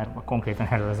 hogy ha már konkrétan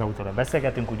erről az autóról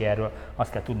beszélgetünk, ugye erről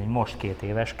azt kell tudni, hogy most 2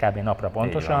 éves, kb. Napra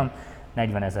pontosan,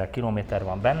 40 000 kilométer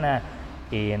van benne.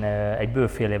 Én egy bő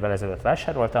fél évvel ezelőtt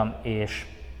vásároltam, és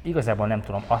igazából nem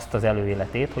tudom azt az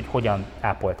előéletét, hogy hogyan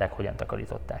ápolták, hogyan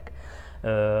takarították.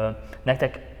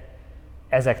 Nektek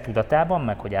ezek tudatában,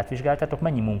 meg hogy átvizsgáltátok,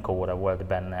 mennyi munkaóra volt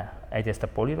benne? Egyrészt a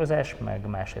polírozás, meg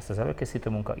másrészt az előkészítő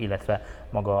munka, illetve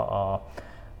maga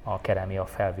a kerámia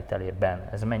felvitelében.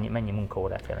 Ez mennyi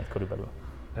munkaórát jelent körülbelül?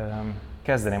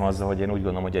 Kezdeném azzal, hogy én úgy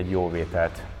gondolom, hogy egy jó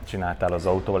vételt csináltál az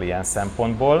autóval ilyen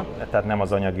szempontból, tehát nem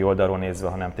az anyagi oldalról nézve,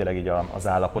 hanem tényleg így az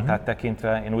állapotát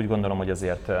tekintve. Én úgy gondolom, hogy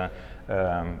azért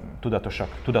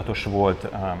tudatos volt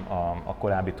a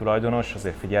korábbi tulajdonos,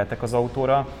 azért figyeltek az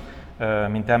autóra.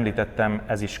 Mint említettem,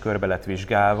 ez is körbe lett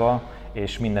vizsgálva,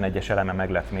 és minden egyes eleme meg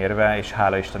lett mérve, és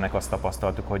hála Istennek azt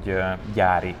tapasztaltuk, hogy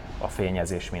gyári a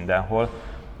fényezés mindenhol.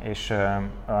 És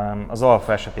az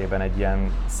Alfa esetében egy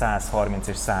ilyen 130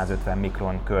 és 150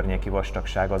 mikron környéki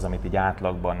vastagság az, amit így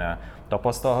átlagban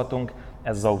tapasztalhatunk.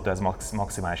 Ez az autó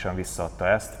maximálisan visszaadta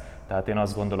ezt. Tehát én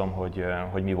azt gondolom,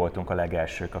 hogy mi voltunk a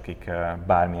legelsők, akik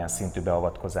bármilyen szintű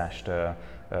beavatkozást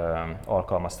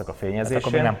alkalmaztak a fényezésén. Hát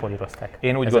akkor még nem polírozták.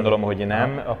 Én úgy gondolom, hogy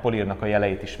nem. A polírnak a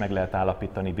jeleit is meg lehet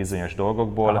állapítani bizonyos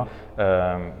dolgokból.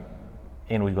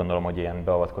 Én úgy gondolom, hogy ilyen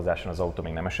beavatkozáson az autó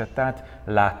még nem esett át.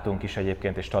 Láttunk is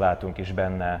egyébként, és találtunk is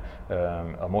benne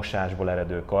a mosásból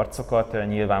eredő karcokat,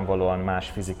 nyilvánvalóan más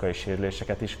fizikai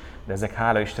sérüléseket is, de ezek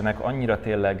hála Istennek annyira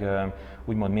tényleg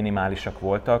úgymond minimálisak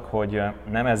voltak, hogy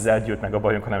nem ezzel gyűlt meg a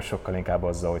bajunk, hanem sokkal inkább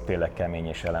azzal, hogy tényleg kemény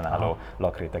és ellenálló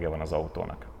lakrétege van az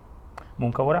autónak.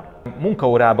 Munkaóra?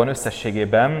 Munkaórában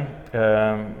összességében,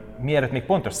 mielőtt még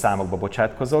pontos számokba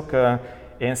bocsátkozok,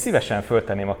 én szívesen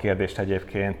föltenném a kérdést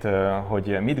egyébként,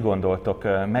 hogy mit gondoltok,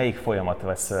 melyik folyamat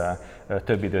vesz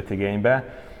több időt igénybe.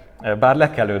 Bár le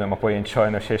kell lőnöm a poént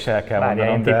sajnos, és el kell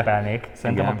mondanom, én tippelnék.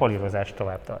 Szerintem a polírozás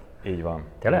tovább tart. Így van.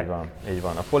 Tényleg? Így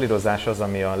van. A polírozás az,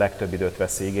 ami a legtöbb időt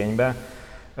vesz igénybe.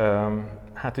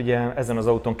 Hát ugye ezen az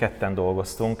autón ketten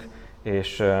dolgoztunk,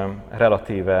 és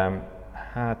relatíve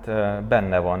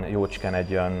benne van jócskán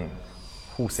egy olyan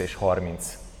 20 és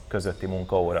 30 közötti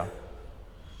munkaóra.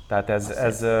 Tehát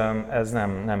ez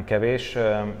nem kevés.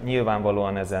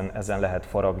 Nyilvánvalóan ezen lehet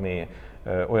faragni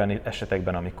olyan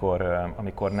esetekben,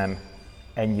 amikor nem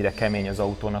ennyire kemény az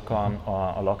autónak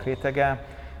a lakrétege.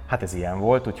 Hát ez ilyen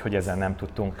volt, úgyhogy ezen nem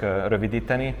tudtunk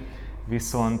rövidíteni.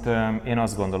 Viszont én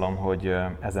azt gondolom, hogy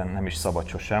ezen nem is szabad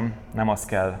sosem. Nem az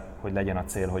kell, hogy legyen a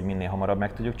cél, hogy minél hamarabb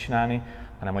meg tudjuk csinálni,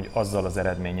 hanem hogy azzal az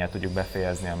eredménnyel tudjuk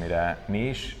befejezni, amire mi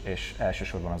is, és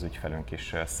elsősorban az ügyfelünk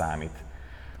is számít.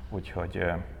 Úgyhogy...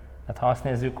 Tehát ha azt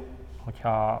nézzük,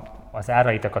 hogyha az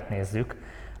áraitakat nézzük,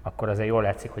 akkor azért jól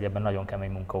látszik, hogy ebben nagyon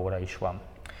kemény munkaóra is van.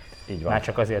 Így van. Már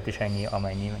csak azért is ennyi,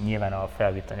 amennyi nyilván a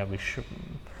felvitt anyag is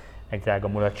egy drága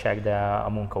mulatság, de a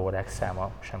munkaórák száma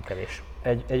sem kevés.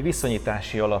 Egy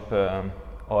viszonyítási alap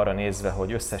arra nézve,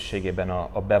 hogy összességében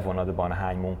a bevonatban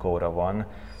hány munkaóra van,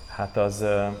 hát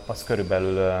az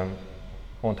körülbelül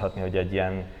mondhatni, hogy egy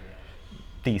ilyen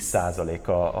 10%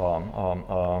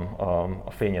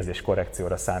 a fényezés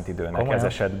korrekcióra szánt időnek. Komolyan? Ez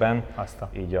esetben,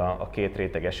 így a két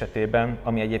réteg esetében,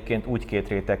 ami egyébként úgy két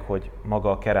réteg, hogy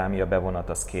maga a kerámia bevonat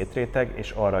az két réteg,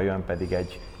 és arra jön pedig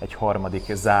egy harmadik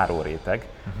záró réteg,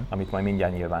 amit majd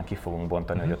mindjárt nyilván ki fogunk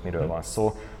bontani, hogy ott miről van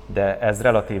szó, de ez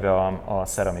relatíve a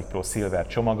Ceramic Pro Silver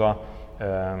csomaga,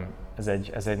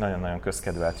 ez egy nagyon-nagyon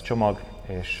közkedvelt csomag,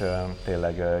 és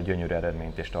tényleg gyönyörű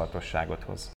eredményt és tartosságot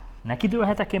hoz. Neki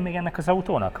dőlhetek én még ennek az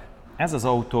autónak? Ez az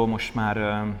autó most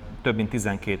már több mint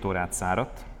 12 órát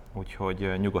száradt,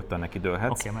 úgyhogy nyugodtan neki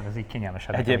dőlhetsz. Oké, mert ez így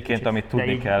kényelmesebb. Egyébként, amit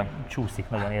tudni kell, csúszik,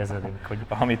 nagyon érződik, hogy...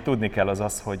 Amit tudni kell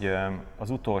az, hogy az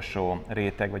utolsó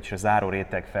réteg, vagyis a záró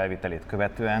réteg felvitelét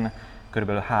követően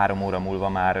kb. 3 óra múlva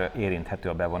már érinthető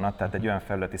a bevonat, tehát egy olyan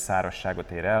felületi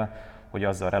szárazságot ér el, hogy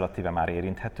azzal relatíve már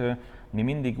érinthető. Mi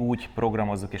mindig úgy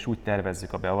programozzuk és úgy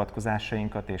tervezzük a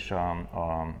beavatkozásainkat és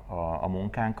a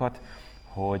munkánkat,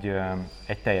 hogy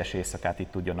egy teljes éjszakát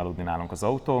itt tudjon aludni nálunk az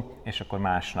autó, és akkor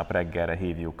másnap reggelre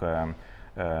hívjuk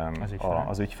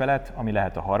az ügyfelet, ami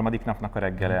lehet a harmadik napnak a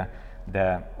reggele,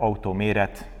 de autó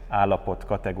méret, állapot,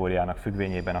 kategóriának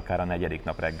függvényében akár a negyedik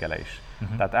nap reggele is.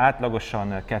 Tehát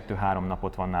átlagosan 2-3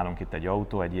 napot van nálunk itt egy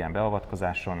autó egy ilyen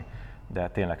beavatkozáson, de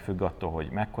tényleg függ attól, hogy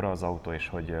mekkora az autó, és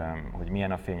hogy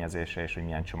milyen a fényezése, és hogy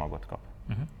milyen csomagot kap.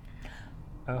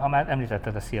 Ha már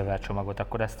említetted a Silver csomagot,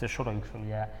 akkor ezt soroljuk fel,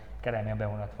 ugye kerámia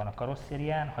bevonat van a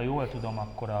karosszérián. Ha jól tudom,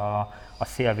 akkor a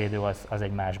szélvédő az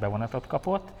egy más bevonatot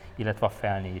kapott, illetve a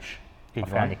felni is. Így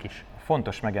van. Is.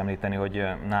 Fontos megemlíteni, hogy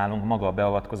nálunk maga a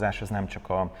beavatkozás az nem csak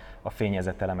a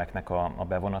fényezett elemeknek a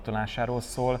bevonatolásáról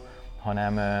szól,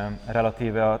 hanem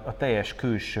relatíve a teljes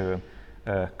külső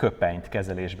köpenyt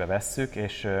kezelésbe vesszük,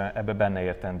 és ebbe benne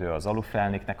értendő az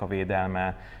alufelniknek a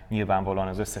védelme, nyilvánvalóan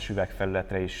az összes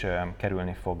üvegfelületre is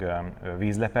kerülni fog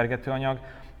vízlepergető anyag,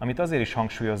 amit azért is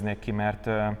hangsúlyoznék ki, mert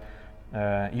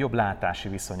jobb látási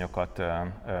viszonyokat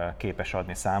képes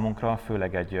adni számunkra,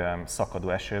 főleg egy szakadó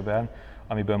esőben,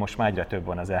 amiből most már egyre több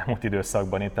van az elmúlt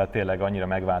időszakban itt, tehát tényleg annyira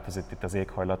megváltozott itt az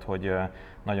éghajlat, hogy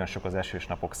nagyon sok az esős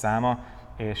napok száma,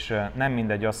 és nem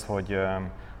mindegy az, hogy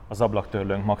az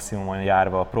ablaktörlőnk maximumon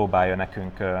járva próbálja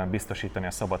nekünk biztosítani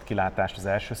a szabad kilátást az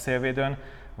első szélvédőn,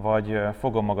 vagy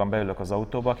fogom magam, beülök az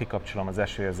autóba, kikapcsolom az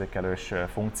esőérzékelős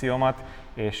funkciómat,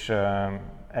 és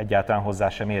egyáltalán hozzá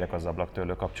sem érek az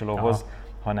ablaktörlő kapcsolóhoz,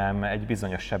 hanem egy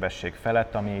bizonyos sebesség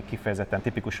felett, ami kifejezetten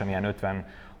tipikusan ilyen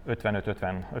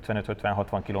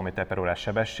 55-60 km/h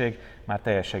sebesség, már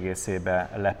teljes egészében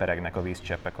leperegnek a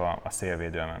vízcseppek a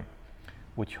szélvédőmön.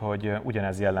 Úgyhogy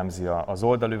ugyanez jellemzi az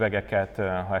oldalüvegeket,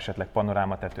 ha esetleg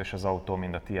panorámatetős az autó,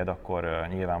 mint a tiéd, akkor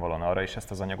nyilvánvalóan arra is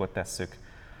ezt az anyagot tesszük.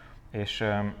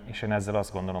 És én ezzel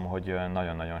azt gondolom, hogy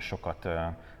nagyon-nagyon sokat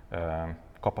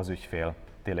kap az ügyfél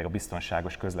tényleg a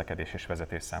biztonságos közlekedés és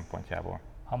vezetés szempontjából.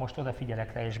 Ha most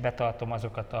odafigyelek rá és betartom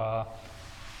azokat a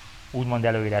úgymond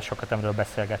előírásokat, amiről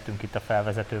beszélgettünk itt a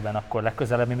felvezetőben, akkor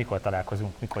legközelebb mi mikor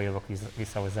találkozunk, mikor jövök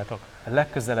vissza hozzátok?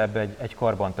 Legközelebb egy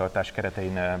karbantartás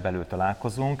keretein belül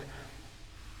találkozunk.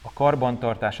 A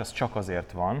karbantartás az csak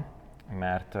azért van,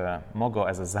 mert maga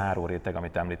ez a záró réteg,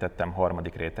 amit említettem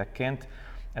harmadik rétegként,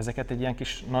 ezeket egy ilyen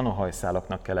kis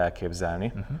nanohajszálaknak kell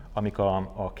elképzelni, amik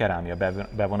a kerámia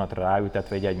bevonatra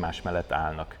ráültetve egy egymás mellett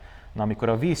állnak. Na, amikor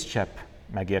a vízcsepp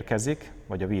megérkezik,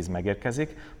 vagy a víz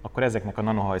megérkezik, akkor ezeknek a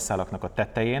nanohajszálaknak a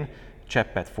tetején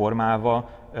cseppet formálva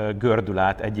gördül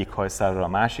át egyik hajszálról a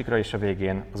másikra, és a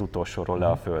végén az utolsóról le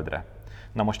a földre.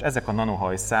 Na most ezek a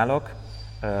nanohajszálak,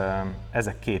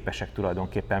 ezek képesek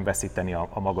tulajdonképpen veszíteni a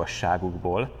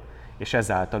magasságukból, és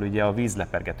ezáltal ugye a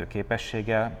vízlepergető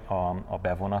képessége a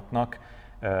bevonatnak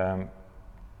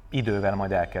idővel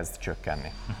majd elkezd csökkenni.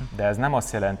 De ez nem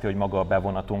azt jelenti, hogy maga a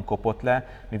bevonatunk kopott le,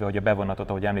 mivel hogy a bevonatot,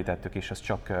 ahogy említettük is, az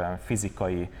csak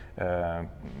fizikai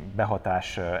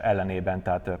behatás ellenében,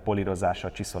 tehát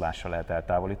polírozással, csiszolással lehet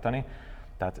eltávolítani.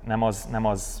 Tehát nem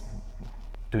az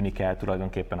tűnik el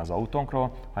tulajdonképpen az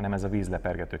autónkról, hanem ez a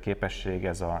vízlepergető képesség,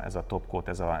 ez a topcoat,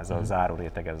 ez a záró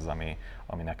réteg, ez az,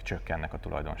 aminek csökkennek a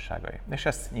tulajdonságai. És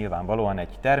ezt nyilvánvalóan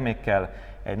egy termékkel,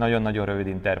 egy nagyon-nagyon rövid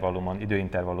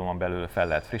időintervallumon belül fel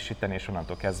lehet frissíteni, és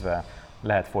onnantól kezdve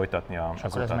lehet folytatni az utat.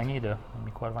 Akkor ez mennyi idő?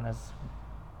 Mikor van ez?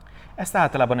 Ezt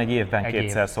általában egy évben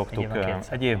kétszer szoktuk,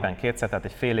 egy évben kétszer, tehát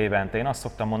egy fél évente. Én azt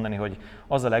szoktam mondani, hogy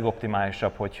az a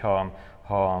legoptimálisabb, hogyha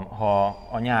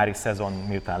a nyári szezon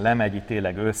miután lemegy,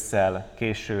 tényleg ősszel,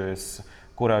 késő ősz,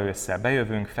 kora ősszel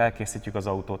bejövünk, felkészítjük az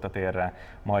autót a térre,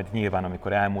 majd nyilván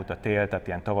amikor elmúlt a tél, tehát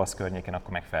ilyen tavasz környékén,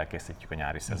 akkor meg felkészítjük a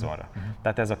nyári szezonra.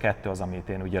 Tehát ez a kettő az, amit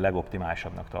én ugye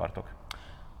legoptimálisabbnak tartok.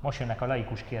 Most jönnek a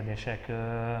laikus kérdések.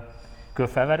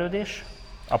 Kőfelverődés,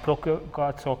 apró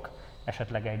kőkarcok,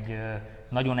 esetleg egy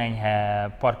nagyon enyhe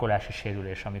parkolási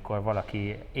sérülés, amikor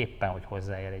valaki éppen hogy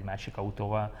hozzáér egy másik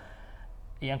autóval.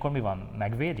 Ilyenkor mi van?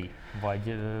 Megvédi?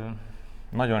 Vagy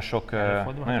nagyon sok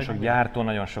gyártó,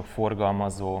 nagyon sok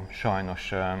forgalmazó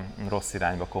sajnos rossz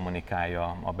irányba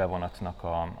kommunikálja a bevonatnak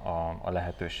a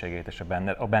lehetőségét és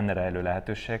a benne rejlő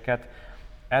lehetőségeket.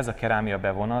 Ez a kerámia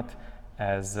bevonat,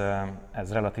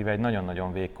 ez relatíve egy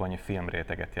nagyon-nagyon vékony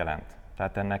filmréteget jelent.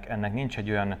 Tehát ennek nincs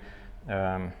egy olyan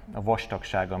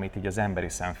vastagság, amit így az emberi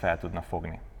szem fel tudna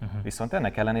fogni. Viszont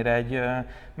ennek ellenére egy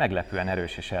meglepően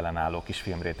erős és ellenálló kis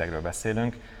filmrétegről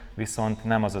beszélünk, viszont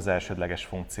nem az az elsődleges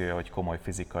funkciója, hogy komoly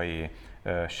fizikai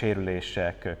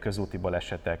sérülések, közúti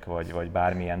balesetek vagy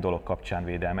bármilyen dolog kapcsán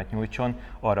védelmet nyújtson,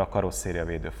 arra a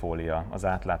karosszériavédőfólia, az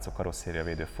átlátszó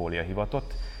karosszériavédőfólia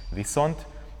hivatott. Viszont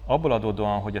abból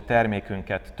adódóan, hogy a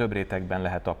termékünket több rétegben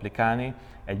lehet applikálni,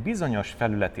 egy bizonyos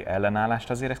felületi ellenállást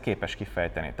azért ez képes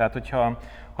kifejteni. Tehát, hogyha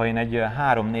én egy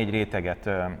 3-4 réteget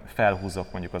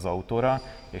felhúzok mondjuk az autóra,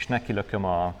 és nekilököm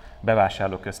a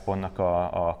bevásárlóközpontnak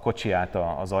a kocsiját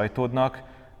az ajtódnak,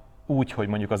 úgy, hogy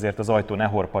mondjuk azért az ajtó ne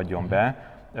horpadjon be,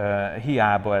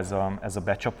 hiába ez a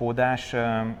becsapódás,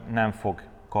 nem fog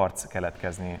karc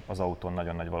keletkezni az autón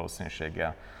nagyon nagy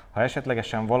valószínűséggel. Ha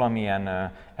esetlegesen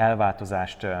valamilyen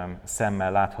elváltozást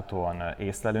szemmel láthatóan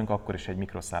észlelünk, akkor is egy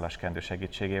mikroszálas kendő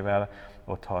segítségével,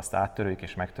 ott ha azt áttörjük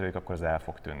és megtörjük, akkor az el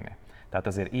fog tűnni. Tehát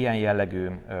azért ilyen jellegű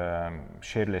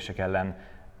sérülések ellen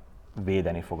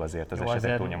védeni fog azért az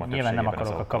esetek túlnyomó többségében. Nyilván nem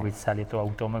akarok a kavicsszállító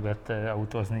autó mögött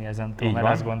autózni ezentúl,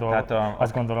 mert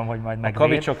azt gondolom, hogy majd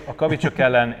megvéd. A kavicsok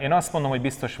ellen én azt mondom, hogy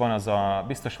biztos van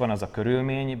az a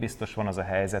körülmény, biztos van az a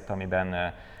helyzet,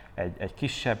 amiben egy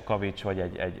kisebb kavics, vagy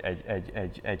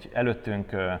egy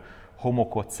előttünk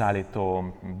homokot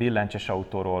szállító billentyűs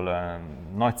autóról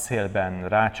nagy szélben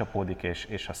rácsapódik,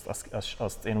 és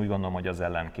azt én úgy gondolom, hogy az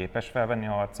ellen képes felvenni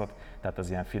a harcot, tehát az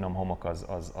ilyen finom homok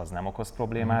az nem okoz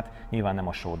problémát, nyilván nem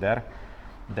a sóder,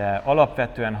 de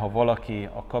alapvetően, ha valaki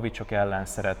a kavicsok ellen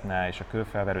szeretne és a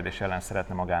kőfelverődés ellen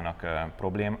szeretne magának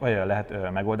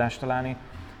megoldást találni,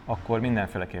 akkor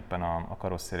mindenféleképpen a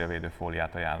karosszériavédő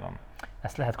fóliát ajánlom.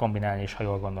 Ezt lehet kombinálni is, ha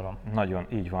jól gondolom. Nagyon,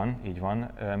 így van, így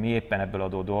van. Mi éppen ebből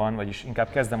adódóan, vagyis inkább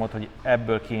kezdem ott, hogy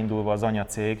ebből kiindulva az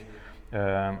anyacég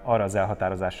arra az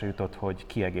elhatározásra jutott, hogy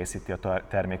kiegészíti a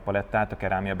termékpalettát, a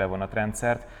kerámia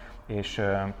bevonatrendszert, és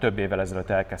több évvel ezelőtt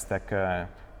elkezdtek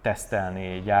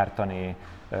tesztelni, gyártani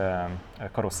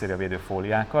karosszériavédő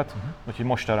fóliákat, úgyhogy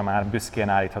most arra már büszkén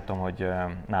állíthatom, hogy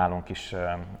nálunk is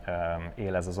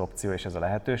él ez az opció és ez a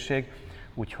lehetőség,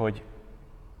 úgyhogy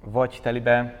vagy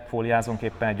telibe fóliázunk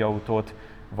éppen egy autót,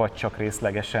 vagy csak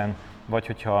részlegesen, vagy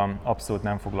hogyha abszolút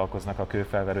nem foglalkoznak a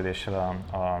kőfelverődéssel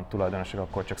a tulajdonosok,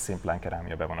 akkor csak szimplán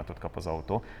kerámia bevonatot kap az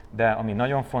autó. De ami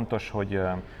nagyon fontos, hogy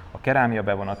a kerámia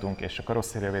bevonatunk és a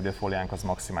karosszériavédő fóliánk az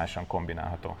maximálisan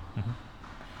kombinálható.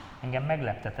 Engem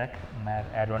megleptetek,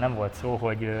 mert erről nem volt szó,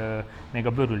 hogy még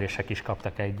a bőrülések is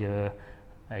kaptak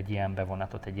egy ilyen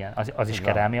bevonatot, az is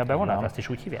kerámia bevonat, azt is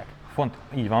úgy hívják?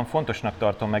 Így van, fontosnak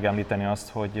tartom megemlíteni azt,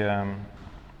 hogy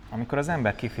amikor az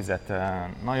ember kifizet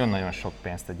nagyon-nagyon sok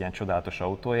pénzt egy ilyen csodálatos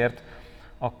autóért,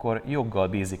 akkor joggal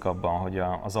bízik abban, hogy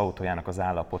az autójának az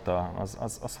állapota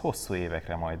az hosszú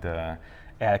évekre majd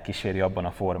elkíséri abban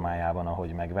a formájában,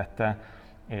 ahogy megvette.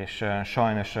 És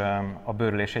sajnos a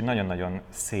bőrülés egy nagyon-nagyon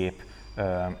szép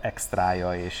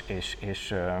extrája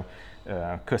és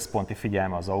központi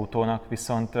figyelme az autónak,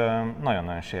 viszont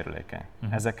nagyon-nagyon sérülékeny.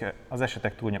 Ezek az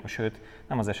esetek túlnyomó, sőt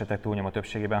nem az esetek túlnyomó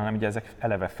többségében, hanem ugye ezek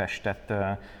eleve festett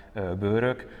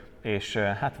bőrök, és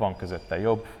hát van közötte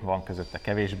jobb, van közötte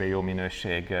kevésbé jó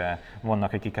minőség,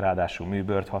 vannak, akik ráadásul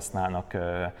műbőrt használnak,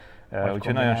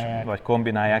 vagy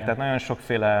kombinálják, tehát nagyon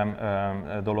sokféle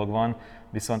dolog van,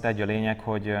 viszont egy a lényeg,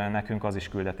 hogy nekünk az is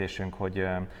küldetésünk, hogy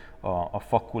a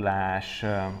fakulás,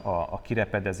 a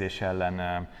kirepedezés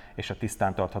ellen és a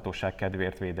tisztántarthatóság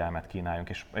kedvéért védelmet kínáljunk,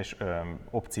 és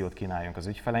opciót kínáljunk az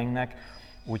ügyfeleinknek.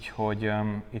 Úgyhogy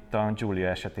itt a Giulia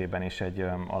esetében is egy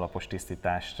alapos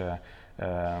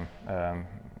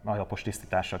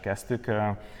tisztítással kezdtük,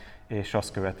 és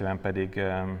azt követően pedig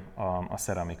a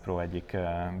Ceramic Pro egyik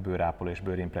bőrápoló és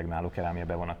bőrimpregnáló kerámia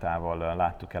bevonatával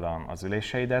láttuk el az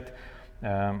üléseidet,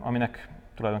 aminek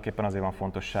tulajdonképpen azért van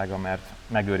fontossága, mert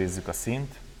megőrizzük a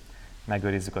színt,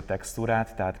 megőrizzük a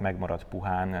textúrát, tehát megmarad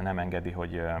puhán, nem engedi,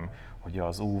 hogy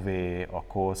az UV, a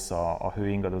kosz, a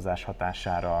hőingadozás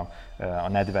hatására, a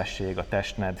nedvesség, a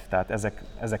testnedv, tehát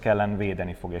ezek ellen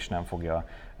védeni fog és nem fogja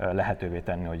lehetővé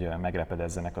tenni, hogy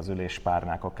megrepedezzenek az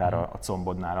üléspárnák, akár a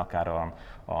combodnál, akár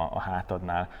a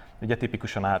hátadnál. Ugye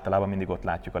tipikusan általában mindig ott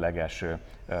látjuk a legelső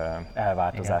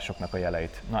elváltozásoknak a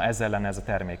jeleit. Na ezzel ellen ez a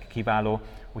termék kiváló,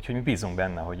 úgyhogy mi bízunk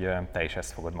benne, hogy te is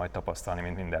ezt fogod majd tapasztalni,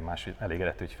 mint minden más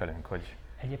elégedett ügyfelünk.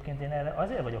 Egyébként én erre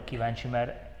azért vagyok kíváncsi,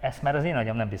 mert ezt már az én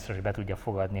agyam nem biztos, hogy be tudja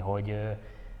fogadni,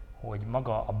 hogy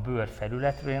maga a bőr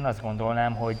felületről én azt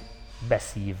gondolnám, hogy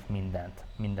beszív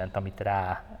mindent, amit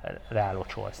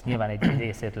rálocsolsz. Nyilván egy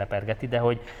részét lepergeti, de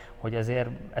hogy azért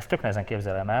ezt tök nehezen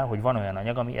képzelem el, hogy van olyan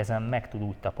anyag, ami ezen meg tud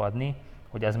úgy tapadni,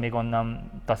 hogy az még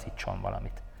onnan taszítson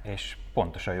valamit. És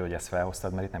pontosan jó, hogy ezt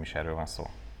felhoztad, mert itt nem is erről van szó.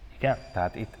 Igen?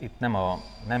 Tehát itt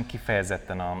nem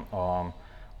kifejezetten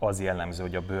az jellemző,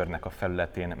 hogy a bőrnek a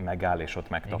felületén megáll és ott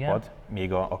megtapad, igen?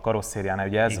 Még a karosszériánál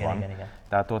ugye ez van. Igen.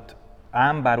 Tehát ott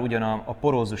ám bár ugyan a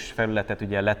porózus felületet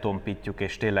ugye letompítjuk,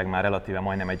 és tényleg már relatíve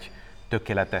majdnem egy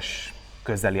tökéletes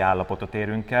közeli állapotot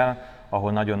érünk el,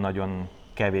 ahol nagyon-nagyon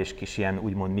kevés kis ilyen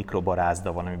úgymond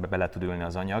mikrobarázda van, amiben bele tud ülni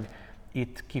az anyag.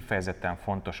 Itt kifejezetten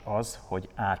fontos az, hogy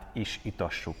át is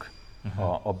itassuk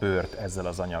a bőrt ezzel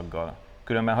az anyaggal.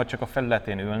 Különben, ha csak a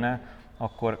felületén ülne,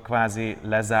 akkor kvázi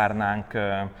lezárnánk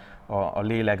a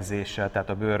lélegzéssel, tehát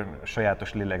a bőr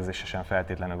sajátos lélegzése sem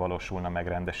feltétlenül valósulna meg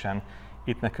rendesen.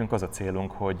 Itt nekünk az a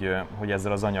célunk, hogy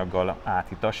ezzel az anyaggal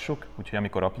átitassuk, úgyhogy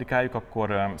amikor applikáljuk,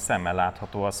 akkor szemmel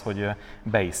látható az, hogy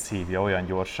be is szívja olyan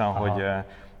gyorsan,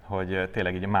 hogy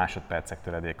tényleg így másodpercek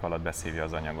töredék alatt beszívja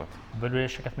az anyagot. A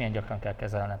bőrüléseket milyen gyakran kell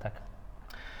kezelnetek?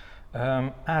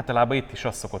 Általában itt is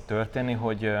az szokott történni,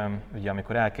 hogy ugye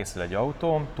amikor elkészül egy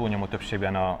autó, túlnyomó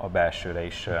többségben a belsőre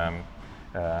is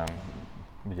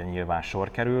ugye nyilván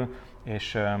sor kerül,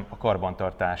 és a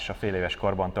karbantartás, a féléves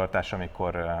karbantartás,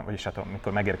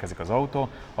 amikor megérkezik az autó,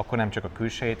 akkor nem csak a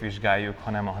külsejét vizsgáljuk,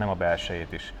 hanem a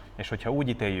belsejét is. És hogyha úgy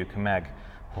ítéljük meg,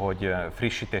 hogy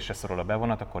frissítésre szorul a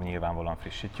bevonat, akkor nyilvánvalóan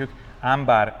frissítjük, ám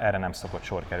bár erre nem szokott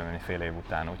sor kerülni fél év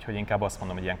után, úgyhogy inkább azt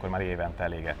mondom, hogy ilyenkor már évente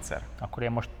elég egyszer. Akkor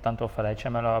én mostantól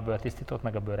felejtsem el a bőrtisztítót,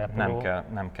 meg a bőrápoló?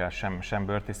 Nem kell sem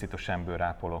bőrtisztító, sem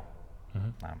bőrápoló.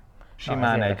 Nem. Na,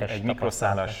 Simán egy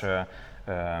mikroszálas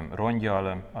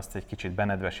rongyal, azt egy kicsit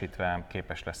benedvesítve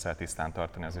képes leszel tisztán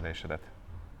tartani az ülésedet.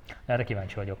 Erre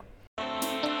kíváncsi vagyok.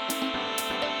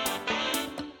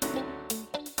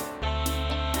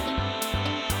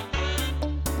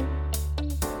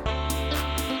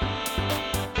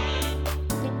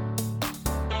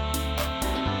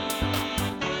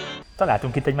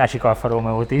 Találtunk itt egy másik Alfa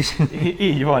Romeo-t is.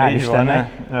 Így van.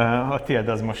 A tiéd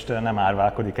az most nem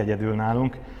árválkodik egyedül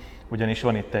nálunk, ugyanis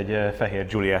van itt egy fehér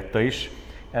Giulietta is.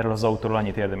 Erről az autóról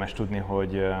annyit érdemes tudni,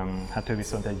 hogy hát ő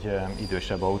viszont egy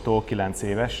idősebb autó, 9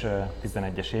 éves,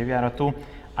 11-es évjáratú,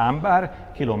 ám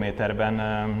bár kilométerben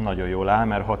nagyon jól áll,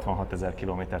 mert 66 000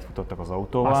 kilométert futottak az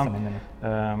autóval,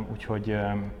 úgyhogy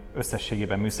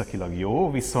összességében műszakilag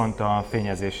jó, viszont a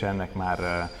fényezése ennek már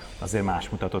azért más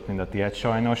mutatott, mint a tiéd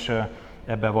sajnos.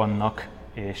 Ebben vannak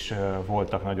és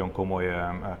voltak nagyon komoly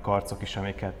karcok is,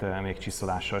 amiket még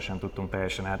csiszolással sem tudtunk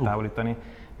teljesen eltávolítani,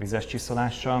 vizes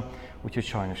csiszolással, úgyhogy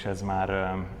sajnos ez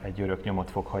már egy örök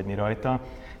nyomot fog hagyni rajta.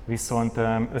 Viszont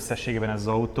összességében ez az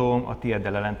autó a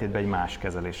tiéddel ellentétben egy más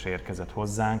kezelésre érkezett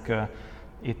hozzánk.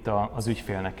 Itt az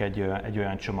ügyfélnek egy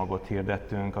olyan csomagot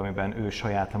hirdettünk, amiben ő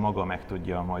saját maga meg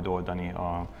tudja majd oldani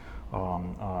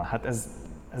hát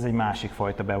ez egy másik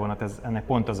fajta bevonat, ennek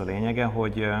pont az a lényege,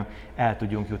 hogy el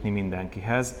tudjunk jutni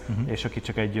mindenkihez, és aki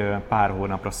csak egy pár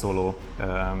hónapra szóló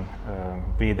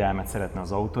védelmet szeretne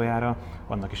az autójára,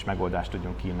 annak is megoldást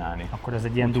tudjunk kínálni. Akkor ez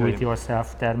egy ilyen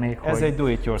do-it-yourself termék? Ez egy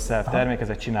do-it-yourself termék, ez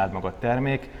egy csináld magad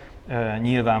termék.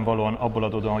 Nyilvánvalóan abból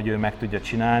adódóan, hogy ő meg tudja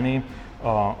csinálni,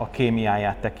 a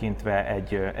kémiáját tekintve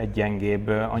egy gyengébb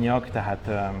anyag, tehát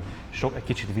egy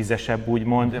kicsit vizesebb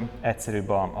úgymond, egyszerűbb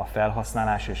a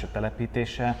felhasználása és a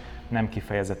telepítése, nem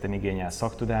kifejezetten igényel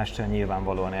szaktudást,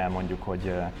 nyilvánvalóan elmondjuk,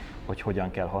 hogy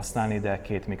hogyan kell használni, de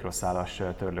 2 mikroszálas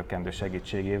törlőkendő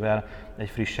segítségével egy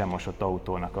frissen mosott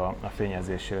autónak a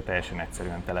fényezésére teljesen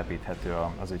egyszerűen telepíthető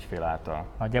az ügyfél által.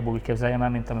 Nagyjából úgy képzeljem el,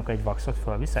 mint amikor egy vaxot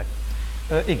fölviszek?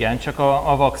 Igen, csak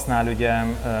a vaxnál ugye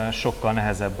sokkal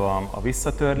nehezebb a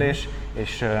visszatörlés,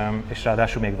 és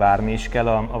ráadásul még várni is kell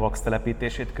a vax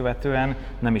telepítését követően,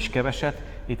 nem is keveset,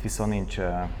 itt viszont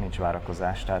nincs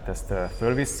várakozás, tehát ezt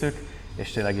fölvisszük,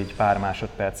 és tényleg így pár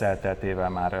másodperc elteltével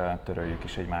már töröljük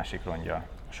is egy másik rongyal.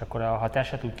 És akkor a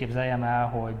hatását úgy képzeljem el,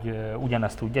 hogy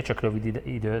ugyanazt tudja, csak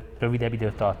rövidebb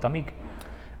időt tart, amíg?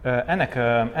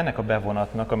 Ennek a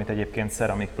bevonatnak, amit egyébként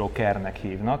Ceramic Pro Care-nek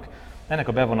hívnak, ennek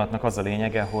a bevonatnak az a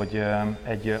lényege, hogy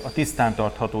a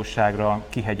tisztántarthatóságra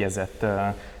kihegyezett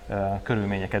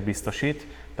körülményeket biztosít,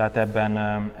 tehát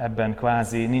ebben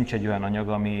kvázi nincs egy olyan anyag,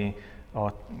 ami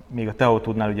még a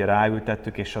TeoTube-nál ugye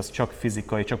ráültettük, és az csak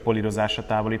fizikai, csak polírozásra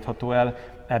távolítható el,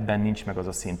 ebben nincs meg az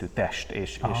a szintű test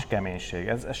és keménység.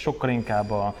 Ez sokkal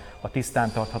inkább a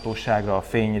tisztántarthatóságra, a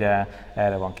fényre,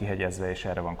 erre van kihegyezve és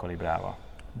erre van kalibrálva.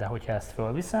 De hogyha ezt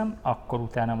fölviszem, akkor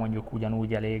utána mondjuk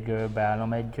ugyanúgy elég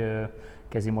beállnom egy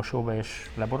kezimosóba és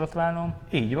leborotválnom?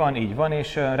 Így van,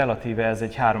 és relatíve ez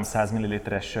egy 300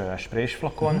 ml-es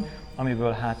sprésflakon,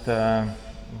 amiből hát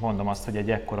mondom azt, hogy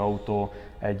egy ekkora autó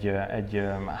egy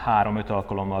 3-5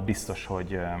 alkalommal biztos,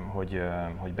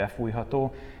 hogy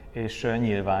befújható, és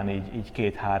nyilván így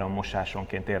 2-3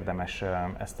 mosásonként érdemes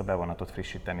ezt a bevonatot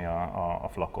frissíteni a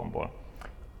flakonból.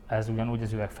 Ez ugyanúgy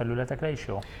az üvegfelületekre is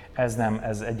jó? Ez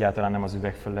egyáltalán nem az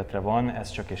üvegfelületre van, ez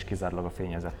csak és kizárólag a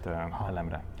fényezett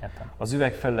elemre. Értem. Az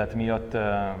üvegfelület miatt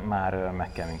már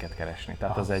meg kell minket keresni,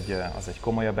 tehát az egy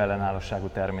komolyabb ellenállóságú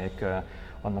termék,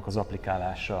 annak az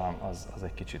applikálása az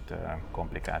egy kicsit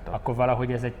komplikáltabb. Akkor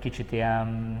valahogy ez egy kicsit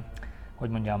ilyen, hogy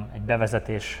mondjam, egy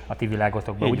bevezetés a ti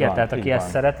világotokba, így ugye? Van, tehát aki ezt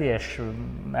szereti és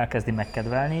elkezdi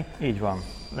megkedvelni. Így van.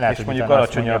 Lehet, és mondjuk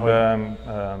alacsonyabb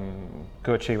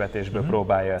költségvetésből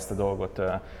próbálja ezt a dolgot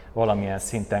valamilyen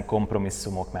szinten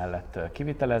kompromisszumok mellett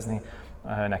kivitelezni,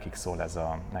 nekik szól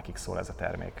ez a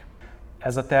termék.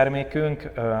 Ez a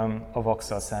termékünk a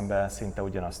vaxxal szemben szinte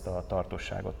ugyanazt a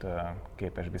tartóságot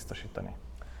képes biztosítani.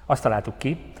 Azt találtuk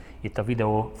ki itt a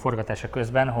videó forgatása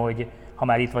közben, hogy ha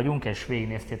már itt vagyunk és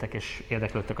végignéztétek és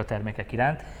érdeklődtök a termékek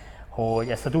iránt, hogy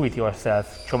ezt a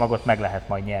do-it-yourself csomagot meg lehet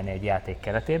majd nyerni egy játék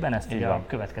keretében, ezt ugye a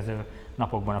következő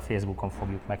napokban a Facebookon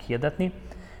fogjuk meghirdetni,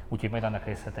 úgyhogy majd annak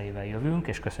részleteivel jövünk,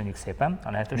 és köszönjük szépen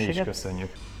a lehetőséget. Mi is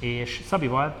köszönjük. És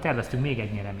Szabival terveztünk még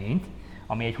egy nyereményt,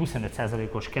 ami egy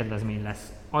 25%-os kedvezmény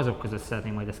lesz, azok között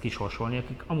szeretném majd ezt kisorsolni,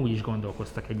 akik amúgy is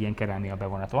gondolkoztak egy ilyen kerámia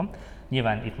bevonaton.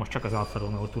 Nyilván itt most csak az Alfa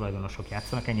Romeo tulajdonosok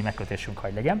játszanak, ennyi megkötésünk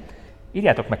hagy legyen.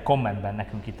 Írjátok meg kommentben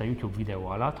nekünk itt a YouTube videó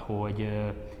alatt, hogy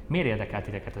miért érdekelt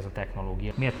titeket ez a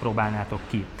technológia, miért próbálnátok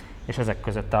ki, és ezek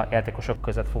között a játékosok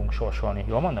között fogunk sorsolni.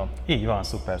 Jól mondom? Így van,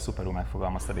 szuperul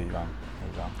megfogalmaztad, így van.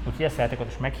 Úgyhogy ezt a játékot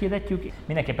is meghirdetjük.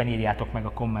 Mindenképpen írjátok meg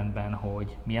a kommentben,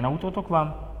 hogy milyen autótok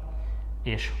van,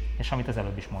 és amit az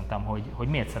előbb is mondtam, hogy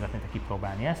miért szeretnétek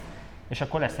kipróbálni ezt, és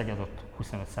akkor lesz egy adott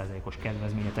 25%-os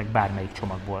kedvezményetek bármelyik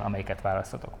csomagból, amelyiket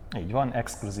választatok. Így van,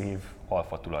 exkluzív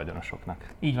Alfa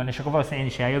tulajdonosoknak. Így van, és akkor valószínűleg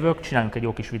én is eljövök, csinálunk egy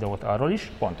jó kis videót arról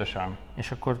is. Pontosan.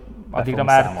 És akkor addigra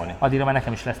már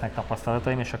nekem is lesznek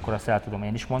tapasztalataim, és akkor azt el tudom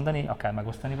én is mondani, akár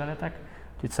megosztani veletek.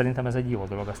 Úgyhogy szerintem ez egy jó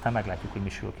dolog, aztán meglátjuk, hogy mi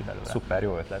sül ki belőle. Szuper,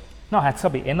 jó ötlet. Na hát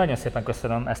Szabi, én nagyon szépen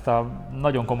köszönöm ezt a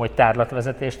nagyon komoly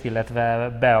tárlatvezetést, illetve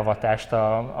beavatást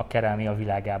a kerámia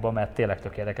világába, mert tényleg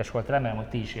tök érdekes volt. Remélem, hogy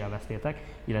ti is élveztétek,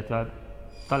 illetve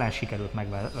talán sikerült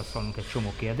megválaszolnunk egy csomó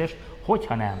kérdést.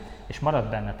 Hogyha nem, és marad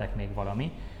bennetek még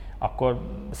valami, akkor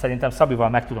szerintem Szabival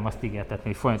meg tudom azt ígértetni,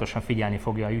 hogy folyamatosan figyelni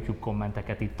fogja a YouTube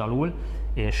kommenteket itt alul,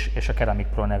 és a Ceramic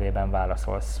Pro nevében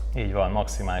válaszolsz. Így van,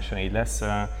 maximálisan így lesz.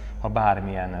 Ha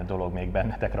bármilyen dolog még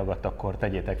bennetek ragadt, akkor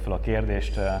tegyétek fel a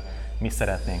kérdést, mi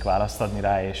szeretnénk választ adni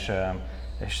rá, és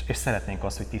szeretnénk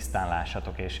azt, hogy tisztán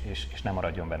lássatok, és nem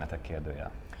maradjon bennetek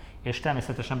kérdőjel. És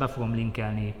természetesen be fogom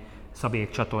linkelni Szabék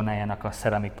csatornájának, a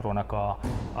Ceramic Pro-nak a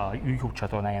YouTube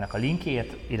csatornájának a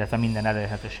linkjét, illetve minden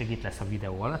elérhetőség itt lesz a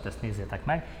videó alatt, ezt nézzétek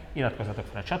meg, iratkozzatok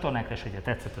fel a csatornákra, és ha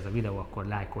tetszett ez a videó, akkor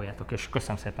lájkoljátok, és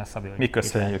köszönöm szépen, Szabi, hogy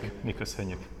Mi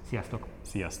köszönjük. Sziasztok!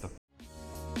 Sziasztok!